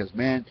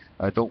man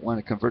don't want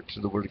to convert to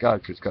the Word of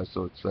God, praise God.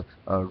 So it's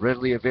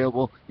readily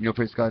available,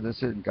 praise God.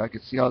 That's it. And God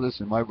can see all this,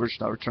 and my word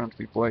shall not return to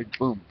me void.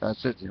 Boom,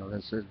 that's it.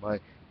 That's it.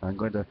 I'm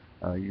going to,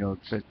 I'm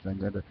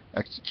going to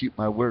execute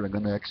my word. I'm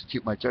going to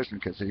execute my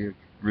judgment because they're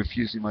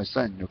refusing my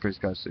son. Praise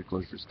God. So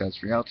glory, praise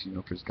God's reality.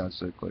 Praise God.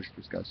 So glory,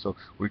 praise God. So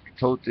we're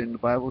told in the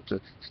Bible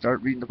to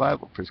start reading the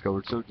Bible. Praise God.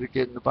 We're told to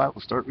get in the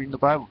Bible. Start reading the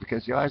Bible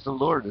because the eyes of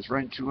the Lord is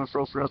running to and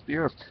fro throughout the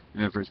earth.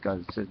 Praise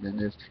God.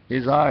 And if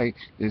His eye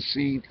is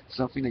seeing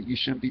something that you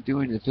shouldn't be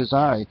doing, if His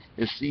eye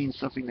is seeing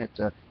something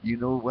that you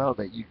know well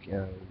that you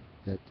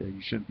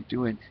shouldn't be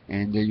doing,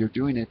 and you're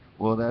doing it,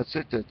 well, that's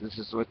it. This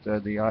is what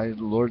the eye of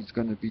the Lord is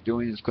going to be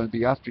doing. It's going to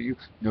be after you.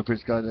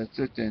 Praise God. That's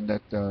it. And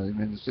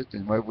that's it.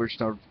 And my word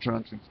shall not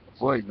return to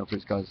void.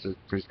 Praise God.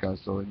 Praise God.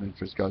 So amen.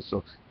 Praise God.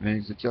 So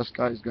He's a just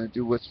God. He's going to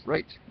do what's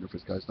right.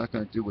 Praise God. He's not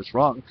going to do what's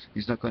wrong.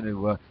 He's not going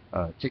to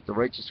take the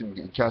righteous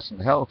and cast them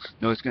to hell.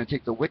 No, He's going to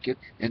take the wicked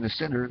and the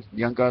sinner,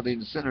 the ungodly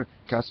and the sinner,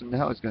 cast them to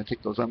hell. He's going to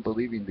take those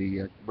unbelieving,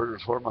 the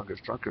murderers,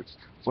 whoremongers, drunkards,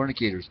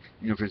 fornicators,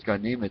 praise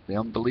God, name it, the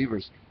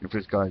unbelievers,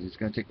 praise God. He's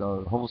going to take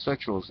the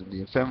homosexuals and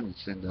the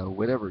effeminates and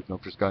whatever,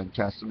 praise God, and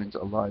cast them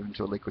alive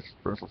into a lake which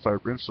burns with fire,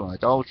 brimstone,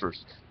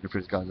 idolaters,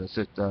 praise God. That's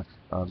it.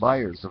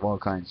 Liars of all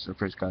kinds,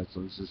 praise God.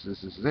 So this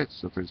is it.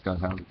 So praise God,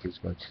 hallelujah, praise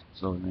God.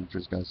 So amen,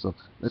 praise God. So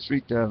let's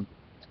read.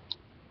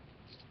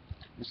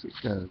 Let's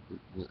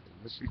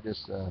read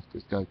this.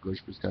 Praise God, glory,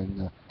 praise God,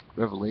 in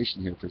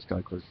Revelation here. Praise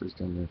God, glory, praise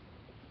God.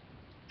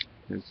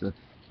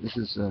 This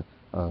is a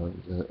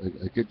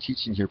good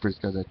teaching here, praise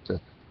God,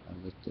 that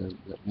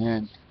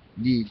man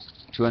needs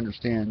to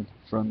understand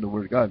from the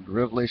Word of God.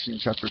 Revelation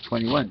chapter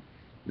 21.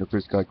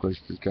 Praise God, glory,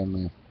 praise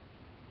God.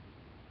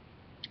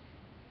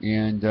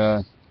 And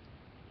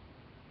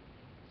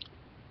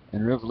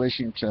in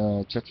Revelation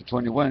chapter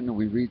 21,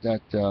 we read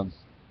that they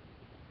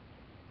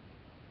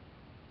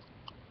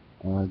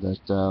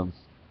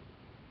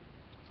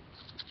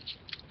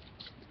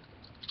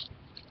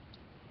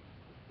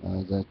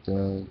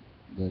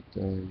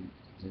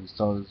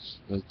saw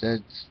the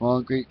dead, small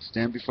and great,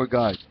 stand before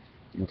God.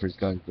 Praise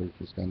God,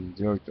 praise God.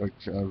 There,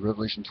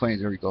 Revelation 20,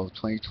 there we go,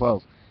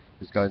 20:12.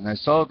 Praise God. And I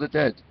saw the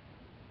dead,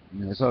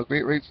 and I saw a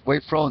great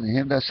white throne, and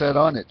him that sat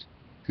on it,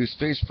 whose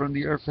face from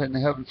the earth and the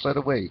heaven fled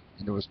away,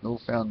 and there was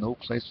found no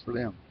place for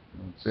them.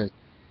 That's it.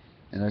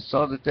 And I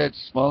saw the dead,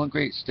 small and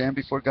great, stand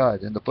before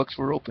God, and the books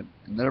were open,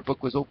 and their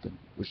book was open,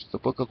 which is the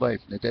book of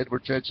life. And the dead were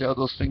judged out of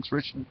those things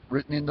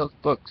written in those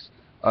books,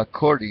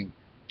 according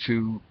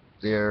to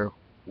their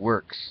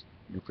works.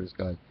 Praise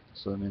God.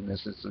 So I mean,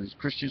 so these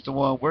Christians don't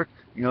want to work.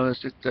 That's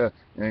just I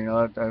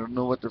don't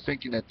know what they're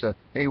thinking that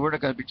hey, we're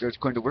not going to be judged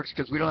according to works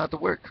because we don't have to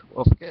work.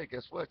 Well, forget it.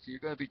 Guess what? So you're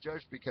going to be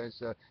judged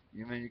because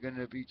you're going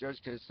to be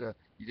judged because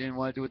you didn't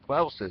want to do what the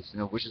Bible says.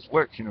 Which is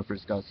work.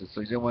 Praise God says.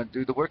 So you didn't want to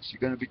do the works.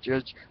 You're going to be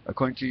judged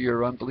according to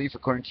your unbelief,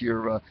 according to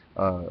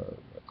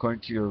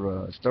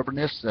your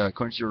stubbornness,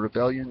 according to your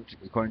rebellion,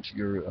 according to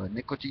your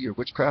iniquity, your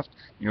witchcraft.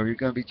 You're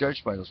going to be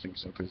judged by those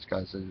things. Praise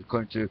God says.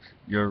 According to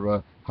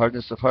your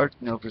hardness of heart,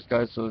 praise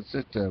God. So it's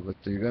it. But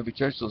you're going to be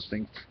judged those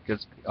things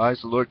because eyes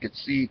of the Lord can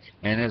see,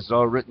 and it's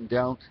all written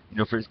down.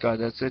 Praise God.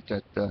 That's it.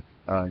 That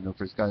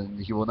praise God. And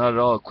He will not at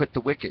all acquit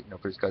the wicked.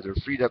 Praise God. They're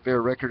free that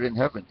bear record in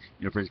heaven.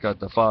 Praise God.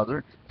 The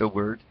Father, the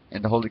Word,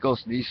 and the Holy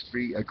Ghost. And these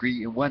three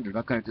agree in one. They're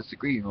not going to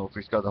disagree.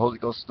 Praise God. The Holy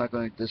Ghost is not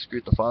going to disagree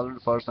with the Father. The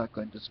Father's not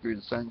going to disagree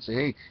with the Son and say,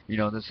 hey,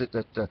 that's it.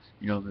 That's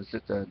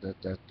it.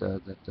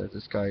 That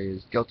this guy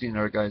is guilty and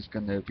our guy is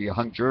going to be a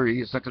hung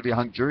jury. It's not going to be a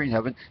hung jury in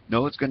heaven.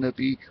 No, it's going to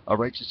be a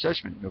righteous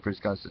judgment. Praise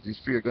God. So these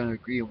three are going to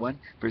agree in one.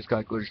 Praise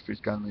God. Glory. Praise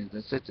God. And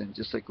that's it. And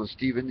just like with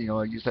Stephen,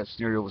 I use that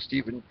scenario with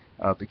Stephen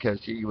because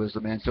he was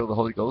the man filled with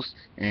the Holy Ghost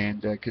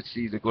and could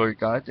see the glory of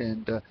God,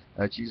 and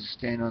Jesus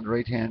standing on the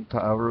right hand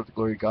power of the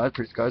glory of God.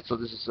 Praise God. So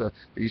this is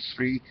these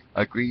three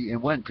agree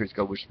in one. Praise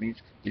God, which means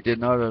they did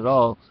not at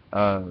all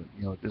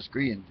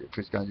disagree. And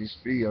praise God, these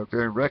three are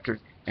bearing record,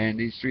 and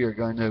these three are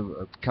going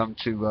to come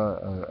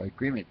to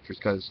agreement. Praise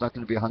God. It's not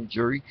going to be a hung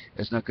jury.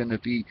 It's not going to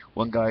be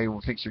one guy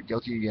who thinks you're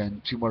guilty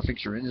and two more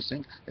thinks you're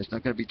innocent. It's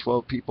not going to be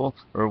 12 people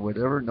or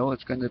whatever. No,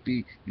 it's going to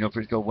be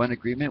praise God, one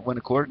agreement, one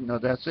accord. No,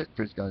 that's it.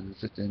 Praise God.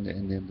 That's it. And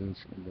then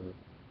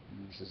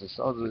he says, I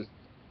saw the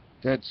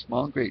dead,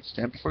 small and great,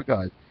 stand before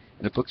God.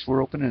 And the books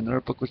were open, and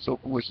another book was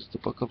open, which is the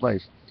book of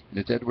life. And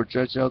the dead were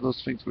judged out of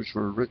those things which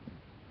were written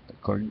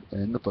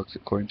in the books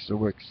according to their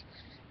works.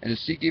 And the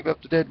sea gave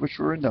up the dead which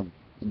were in them,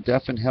 and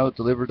death and hell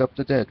delivered up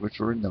the dead which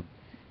were in them.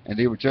 And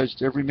they were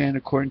judged every man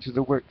according to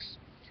their works.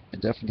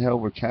 And death and hell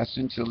were cast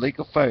into the lake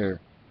of fire.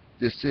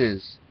 This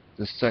is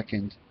the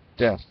second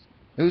death.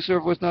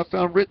 Whosoever was not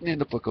found written in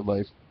the book of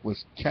life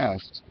was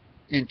cast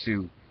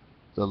into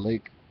the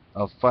lake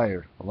of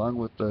fire, along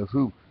with the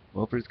who.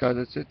 Well, praise God,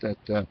 that's it.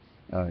 That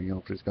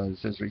praise God, it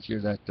says right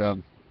here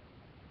that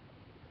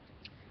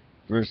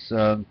verse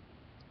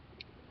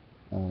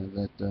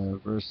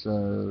Verse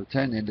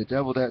 10, and the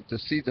devil that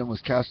deceived them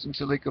was cast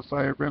into the lake of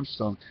fire and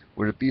brimstone,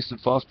 where the beast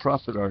and false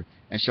prophet are,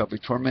 and shall be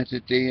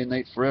tormented day and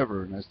night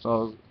forever. And I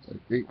saw a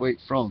great white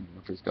throne,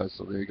 praise God.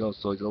 So there you go.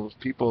 So those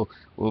people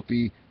will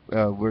be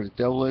where the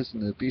devil is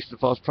and the beast and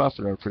false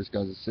prophet are, praise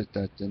God. It said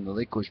that in the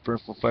lake which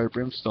burns with fire and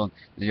brimstone,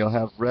 and you'll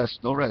have rest,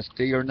 no rest,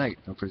 day or night,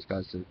 praise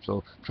God.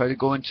 So try to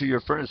go into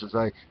your furnace. As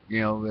the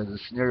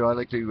scenario I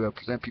like to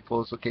present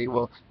people is, okay,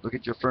 well, look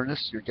at your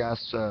furnace, your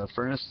gas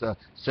furnace,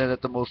 set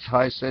at the most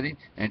high setting,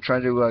 and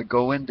try to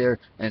go in there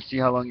and see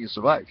how long you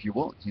survive. You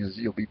won't.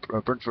 You'll be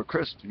burnt for a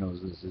crisp.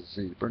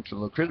 Burnt to a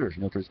little critter.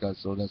 Praise God.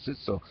 So that's it.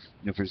 So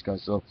praise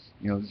God. So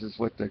this is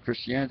what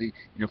Christianity.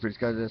 Praise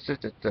God. That's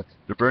it. That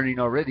they're burning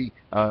already.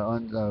 A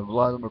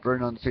lot of them are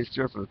burning on the face of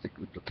the earth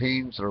with the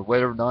pains or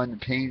whatever,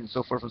 non-pain and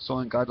so forth and so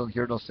on. God don't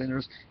hear no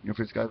sinners.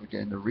 Praise God.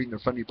 Again, they're reading their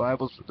funny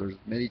Bibles. But there's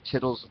many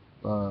tittles.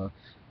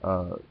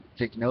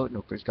 Taken out.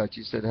 Praise God.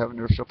 Jesus said, heaven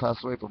and earth shall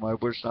pass away, but my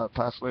words shall not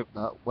pass away.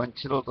 Not one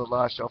tittle of the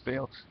law shall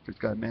fail. Praise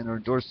God. Men are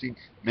endorsing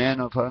man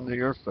upon the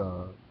earth.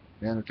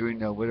 Men are doing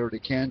whatever they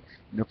can.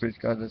 Praise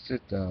God. That's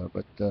it.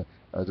 But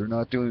they're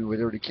not doing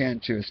whatever they can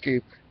to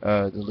escape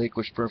the lake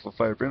which burns with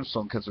fire and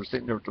brimstone, because they're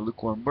sitting there with the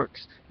lukewarm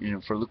works.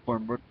 For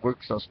lukewarm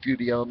works, I'll spew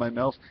thee out of my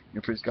mouth.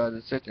 Praise God.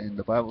 That's it. And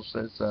the Bible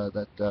says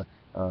that.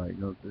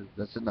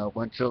 That's in that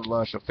one till the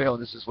law shall fail.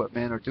 And this is what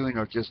men are doing,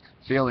 are just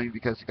failing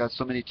because they got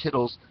so many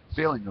tittles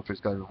failing. Praise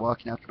God. They're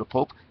walking after the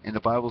Pope, and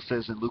the Bible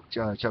says in Luke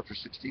chapter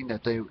 16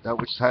 that that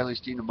which is highly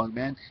esteemed among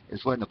men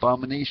is what, an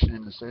abomination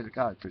in the sight of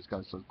God. Praise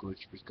God. So good.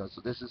 Praise God. So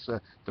this is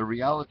the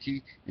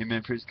reality,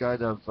 amen. Praise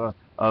God, of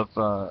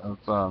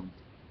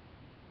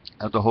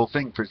the whole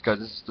thing. Praise God.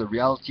 This is the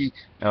reality,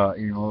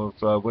 of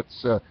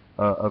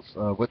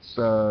what's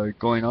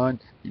going on.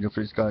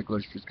 Praise God,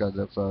 glory, praise God,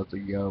 of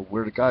the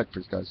Word of God.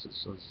 Praise God.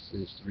 So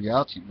it's the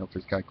reality.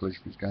 Praise God, glory,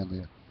 praise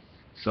God.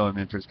 So,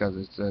 amen, praise God.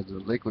 It's the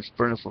lake which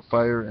burneth for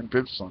fire and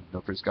brimstone.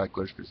 Praise God,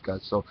 glory, praise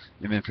God. So,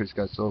 amen, praise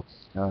God. So,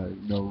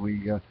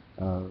 we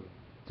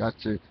got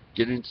to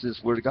get into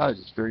this Word of God.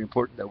 It's very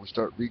important that we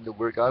start reading the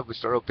Word of God. We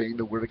start obeying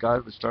the Word of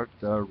God. We start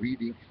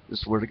reading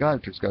this Word of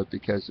God, praise God.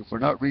 Because if we're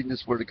not reading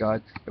this Word of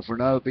God, if we're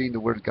not obeying the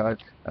Word of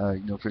God,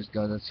 praise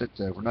God, that's it.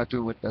 If we're not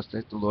doing what thus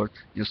saith the Lord,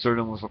 you'll serve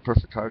Him with a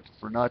perfect heart.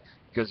 If we're not,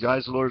 because the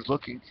eyes of the Lord is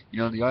looking,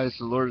 the eyes of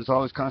the Lord is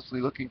always constantly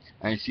looking,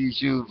 and He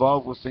sees you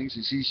involved with things.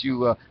 He sees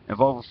you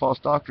involved with false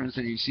doctrines,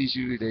 and He sees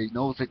you. They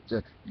know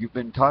that you've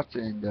been taught,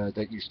 and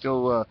that you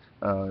still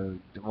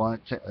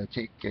want to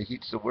take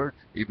heed to the Word.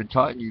 You've been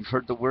taught, and you've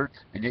heard the Word,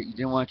 and yet you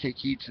didn't want to take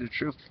heed to the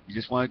truth. You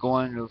just want to go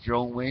on with your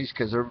own ways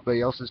because everybody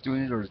else is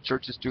doing it, or the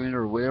church is doing it,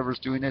 or whatever's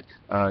doing it.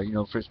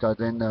 Praise God.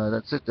 Then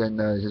that's it. Then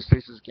His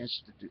face is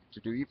against you to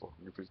do evil.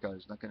 Praise God.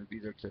 He's not going to be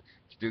there to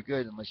do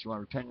good unless you want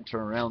to repent and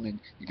turn around and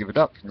you give it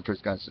up. Praise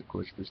God. So, of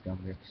course, praise God.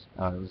 It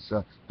was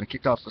been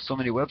kicked off with so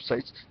many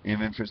websites.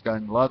 Amen. Praise God.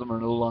 And a lot of them are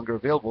no longer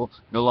available,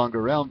 no longer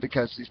around,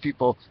 because these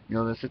people,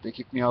 that's it. They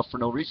kicked me off for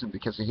no reason,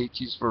 because they hate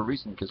Jesus for a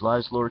reason. Because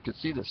lives, Lord, could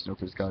see this.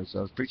 Praise God. So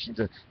I was preaching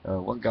to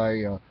one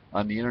guy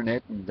on the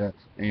internet, and that's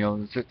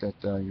it.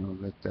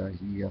 That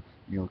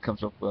he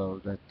comes up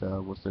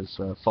with this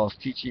false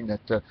teaching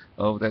that the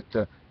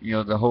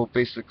whole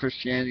basis of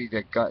Christianity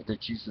that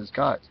Jesus is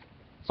God.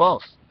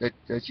 False. That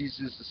Jesus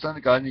is the Son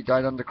of God, and He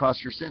died on the cross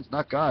for your sins,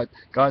 not God.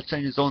 God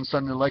sent His own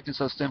Son in the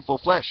likeness of sinful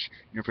flesh.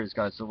 Praise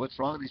God. So what's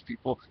wrong with these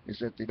people is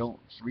that they don't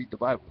read the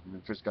Bible.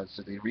 Praise God.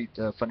 So they read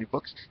funny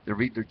books. They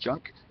read their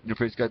junk.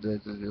 Praise God.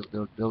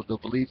 They'll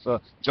believe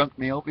junk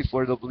mail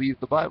before they'll believe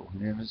the Bible.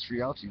 And it's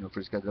reality.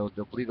 Praise God.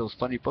 They'll believe those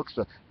funny books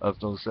of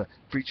those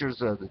preachers,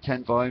 the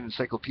 10-volume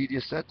encyclopedia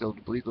set. They'll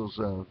believe those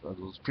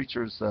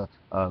preachers'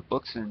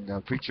 books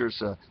and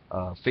preachers'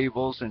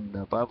 fables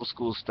and Bible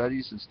school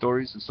studies and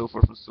stories and so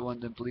forth and so on.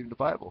 Then believe in the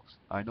Bible.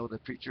 I know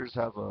that preachers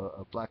have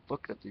a black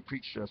book that they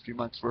preach 3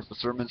 months worth of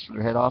sermons from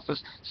their head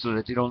office so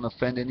that they don't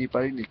offend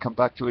anybody, and they come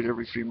back to it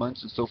every 3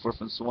 months and so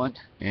forth and so on.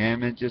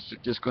 And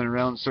just going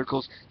around in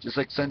circles, just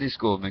like Sunday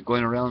school,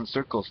 going around in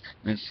circles.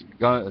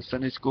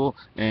 Sunday school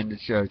and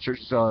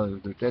churches,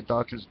 the dead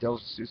doctrines,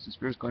 devils, and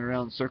spirits going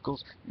around in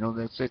circles.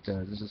 That's it.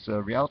 This is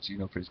reality.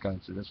 Praise God.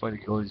 So that's why they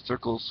go to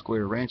circles,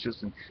 square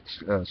ranches,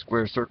 and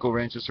square circle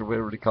ranches, or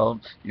whatever they call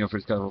them.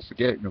 Praise God. We'll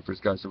forget. Praise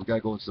God. So we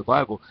gotta go into the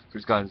Bible.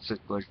 Praise God. It's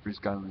praise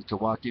God, to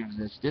walk even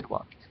as did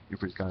walk.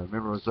 Praise God. I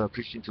remember I was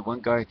preaching to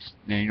one guy,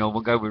 and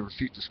one guy would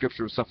refute the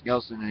scripture with something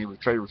else, and then he would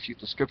try to refute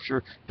the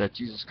scripture that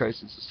Jesus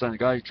Christ is the Son of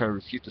God. He tried to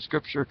refute the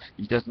scripture.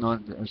 He doesn't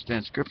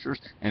understand scriptures,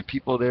 and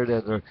people there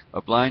that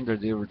are blind or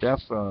they were deaf.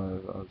 I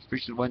was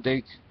preaching one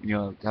day,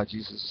 how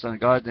Jesus is the Son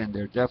of God, and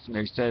they're deaf, and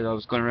they said I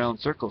was going around in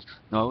circles.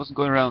 No, I wasn't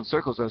going around in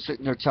circles. I was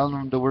sitting there telling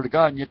them the Word of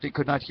God, and yet they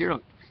could not hear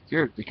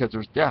it because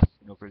they're deaf.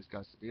 praise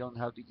God. So they don't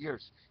have the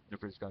ears,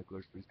 praise God,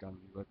 glory, praise God.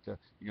 But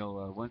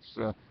once,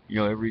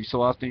 every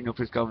so often,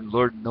 praise God, when the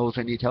Lord knows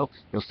I need help,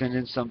 He'll send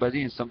in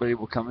somebody, and somebody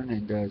will come in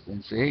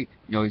and say, hey,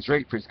 He's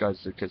right, praise God,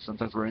 because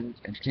sometimes we're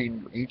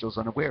entertaining angels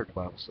unaware. The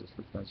Bible says,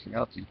 praise God, it's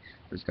reality,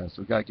 praise God.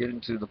 So we got to get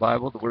into the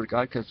Bible, the Word of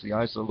God, because the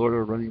eyes of the Lord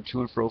are running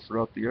to and fro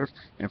throughout the earth,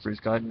 and praise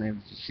God,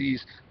 and He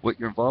sees what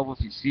you're involved with.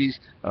 He sees,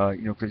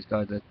 praise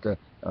God, that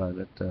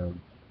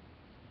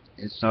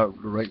it's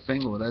not the right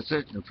thing. Well, that's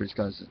it. Praise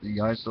God. The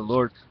eyes of the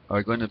Lord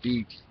are going to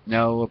be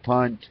now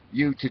upon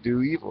you to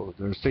do evil.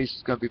 Their face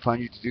is going to be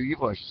upon you to do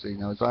evil, I should say.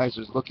 Now His eyes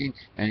are looking,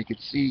 and He can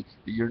see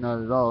that you're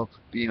not at all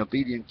being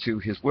obedient to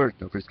His word.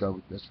 Praise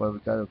God. That's why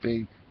we've got to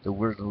obey the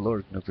word of the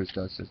Lord. Praise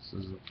God. Says,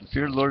 the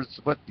fear of the Lord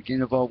is what? The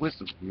beginning of all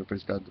wisdom.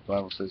 Praise God. The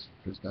Bible says,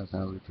 praise God.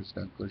 Hallelujah. Praise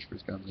God.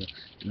 Praise God.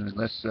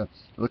 Let's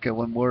look at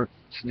one more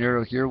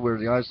scenario here where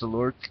the eyes of the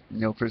Lord,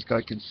 praise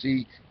God, can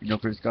see,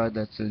 praise God,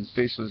 that His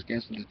face was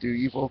against Him to do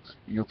evil.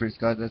 Praise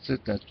God, that's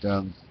it.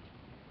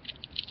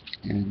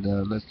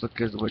 And let's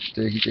look at what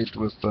He did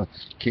with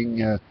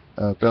King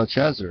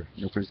Belshazzar.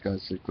 Praise God,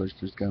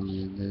 praise God,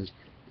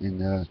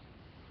 in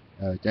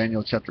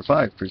Daniel chapter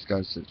 5. Praise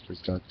God,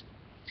 praise God.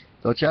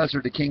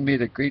 Belshazzar the king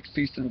made a great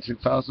feast unto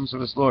thousands of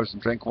his lords,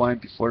 and drank wine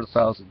before the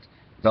thousands.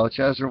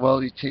 Belshazzar,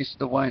 while he tasted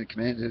the wine,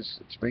 commanded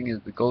to bring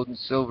in the gold and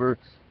silver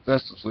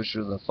vessels which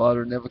the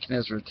father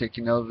Nebuchadnezzar had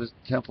taken out of his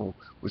temple,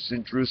 which is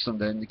in Jerusalem,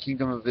 that in the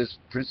kingdom of his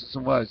princes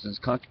and wives and his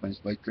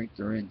concubines might drink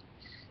therein.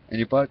 And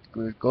he bought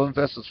golden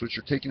vessels which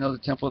were taken out of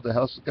the temple of the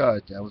house of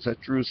God that was at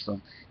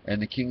Jerusalem,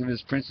 and the king of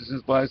his princes and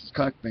his wives and his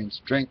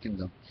concubines drank in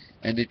them.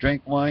 And they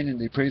drank wine, and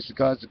they praised the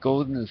gods of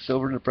gold, and of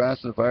silver, and of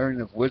brass, and of iron,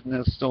 and of wood, and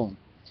of stone.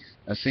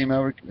 At the same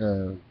hour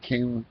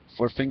came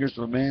 4 fingers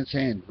of a man's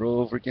hand,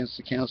 roll over against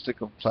the candlestick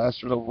of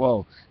plaster of the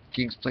wall, the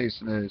king's place,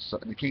 and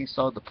the king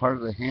saw the part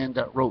of the hand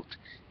that wrote.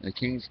 And the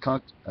king's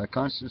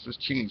conscience was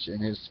changed,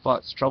 and his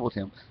thoughts troubled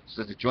him,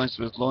 so that the joints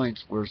of his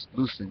loins were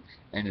loosened,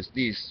 and his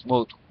knees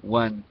smote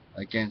one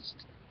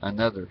against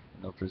another.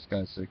 Praise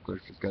God, praise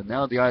God.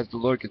 Now the eyes of the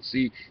Lord could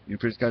see,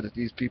 praise God, that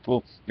these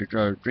people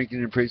are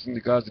drinking and praising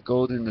the gods of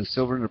gold and the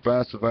silver and the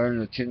brass, of iron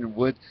and the tin and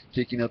wood,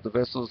 taking out the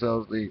vessels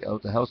out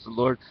of the house of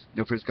the Lord.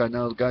 Praise God.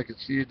 Now God could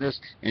see this,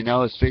 and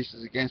now His face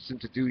is against him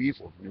to do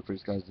evil.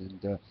 Praise God,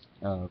 and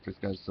praise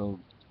God. So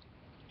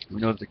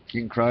we know the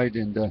king cried,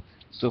 and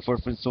so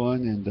forth and so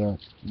on,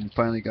 and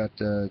finally got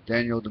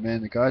Daniel, the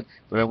man of God.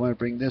 But I want to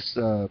bring this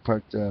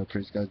part,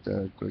 praise God,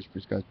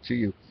 praise God, to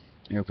you.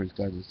 Praise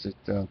God. It's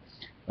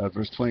at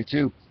verse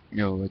 22.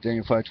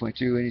 Daniel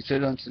 5:22, and he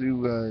said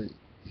unto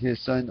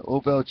his son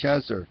O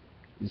Belshazzar,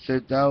 he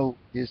said, Thou,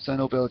 his son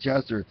O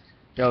Belshazzar,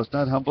 thou hast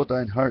not humbled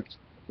thine heart,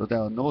 though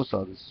thou knowest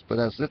all this, but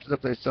hast lifted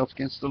up thyself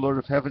against the Lord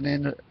of heaven,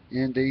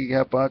 and they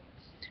have brought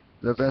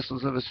the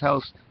vessels of his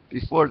house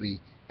before thee,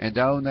 and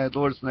thou and thy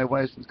lords and thy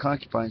wives and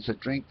concubines have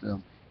drank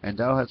them, and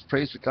thou hast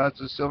praised the gods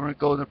of silver and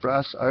gold and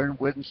brass, iron,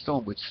 wood, and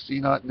stone, which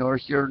see not, nor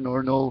hear,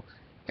 nor know,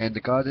 and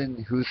the God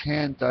in whose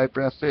hand thy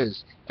breath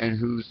is, and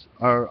whose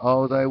are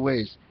all thy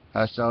ways,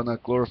 hast thou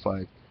not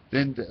glorified.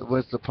 Then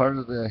was the part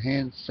of the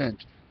hand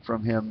sent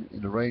from him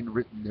in the writing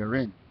written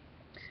therein.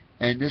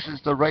 And this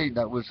is the writing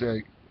that was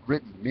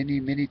written, many,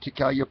 many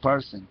Tikal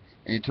Parson.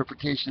 An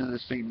interpretation of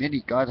this thing,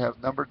 many, God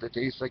have numbered the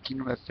days thy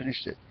kingdom hath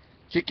finished it.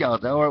 Tikal,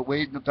 thou art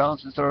weighed in the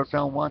balances that are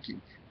found wanting.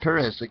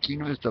 Perez, the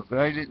kingdom is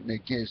divided, and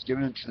it is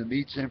given unto the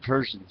Medes and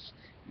Persians.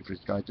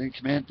 God then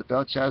commanded the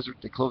Belshazzar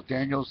to clothe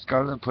Daniel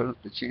scarlet, and put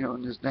up the chain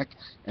on his neck,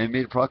 and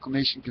made a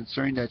proclamation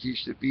concerning that he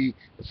should be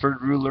the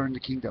third ruler in the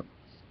kingdom.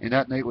 And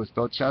that night was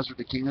Belshazzar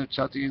the king of the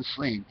Chaldeans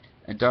slain,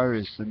 and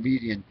Darius the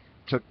Median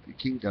took the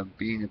kingdom,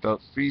 being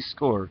about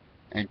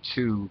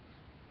 62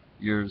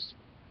 years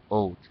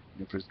old.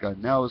 Praise God.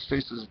 Now his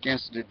face was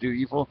against him to do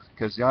evil,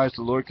 because the eyes of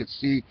the Lord could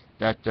see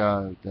that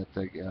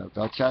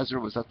Belshazzar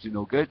was up to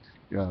no good.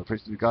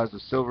 Praise the gods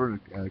of silver,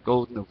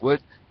 gold, and of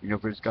wood.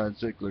 Praise God, and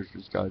say, glory,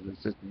 praise God. And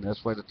that's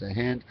why that the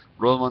hand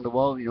roll him on the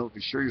wall.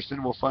 Be sure your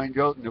sin will find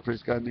you out.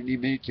 Praise God,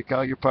 many to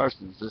call your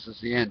parsons. This is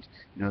the end.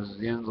 This is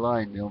the end of the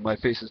line. My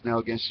face is now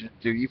against you to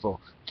do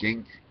evil,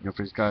 King.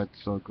 Praise God.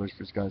 So glory,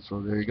 praise God.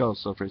 So there you go.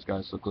 So praise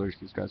God. So glory,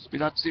 praise God. So be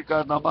not deceived,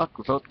 God, not mocked.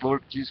 Without the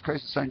Lord Jesus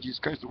Christ, the Son of Jesus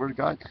Christ, the Word of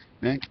God,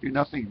 man can do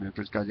nothing.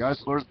 Praise God. The eyes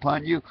of the Lord is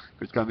upon you.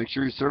 Praise God. Make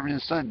sure you're serving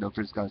His Son.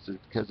 Praise God. So,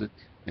 because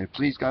and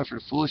please God for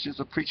the foolishness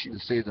of preaching to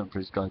save them.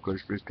 Praise God,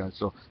 glory, praise God.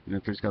 So,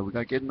 praise God, we got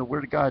to get in the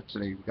Word of God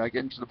today. We got to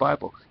get into the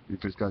Bible.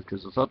 Praise God,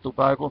 because without the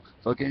Bible,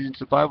 without getting into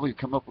the Bible, you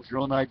come up with your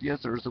own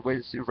ideas. There is a way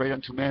to seem right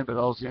unto man, but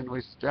all the end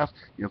ways is death.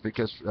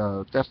 Because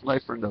death and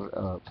life are in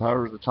the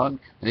power of the tongue,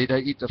 and they that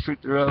eat the fruit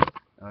thereof,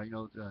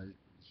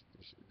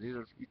 they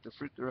that eat the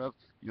fruit thereof,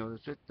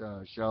 that's it,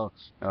 shall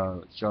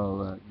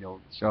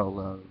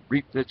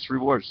reap its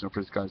rewards.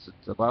 Praise God. So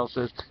the Bible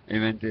says,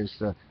 amen, is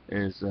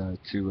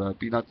to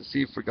be not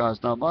deceived, for God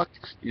is not mocked.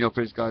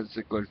 Praise God,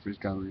 glory, praise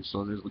God.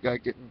 So we got to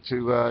get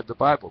into the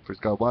Bible. Praise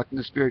God. Walk in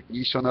the Spirit, and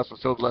ye shall not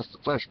fulfill the lust of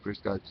the flesh.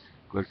 Praise God.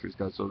 Glory, praise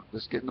God. So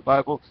let's get in the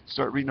Bible,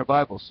 start reading our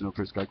Bibles.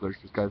 Praise God, glory,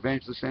 praise God.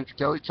 Evangelist Andrew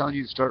Kelly telling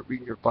you to start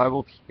reading your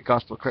Bible, the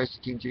Gospel of Christ,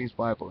 the King James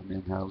Bible.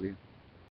 Amen. Hallelujah.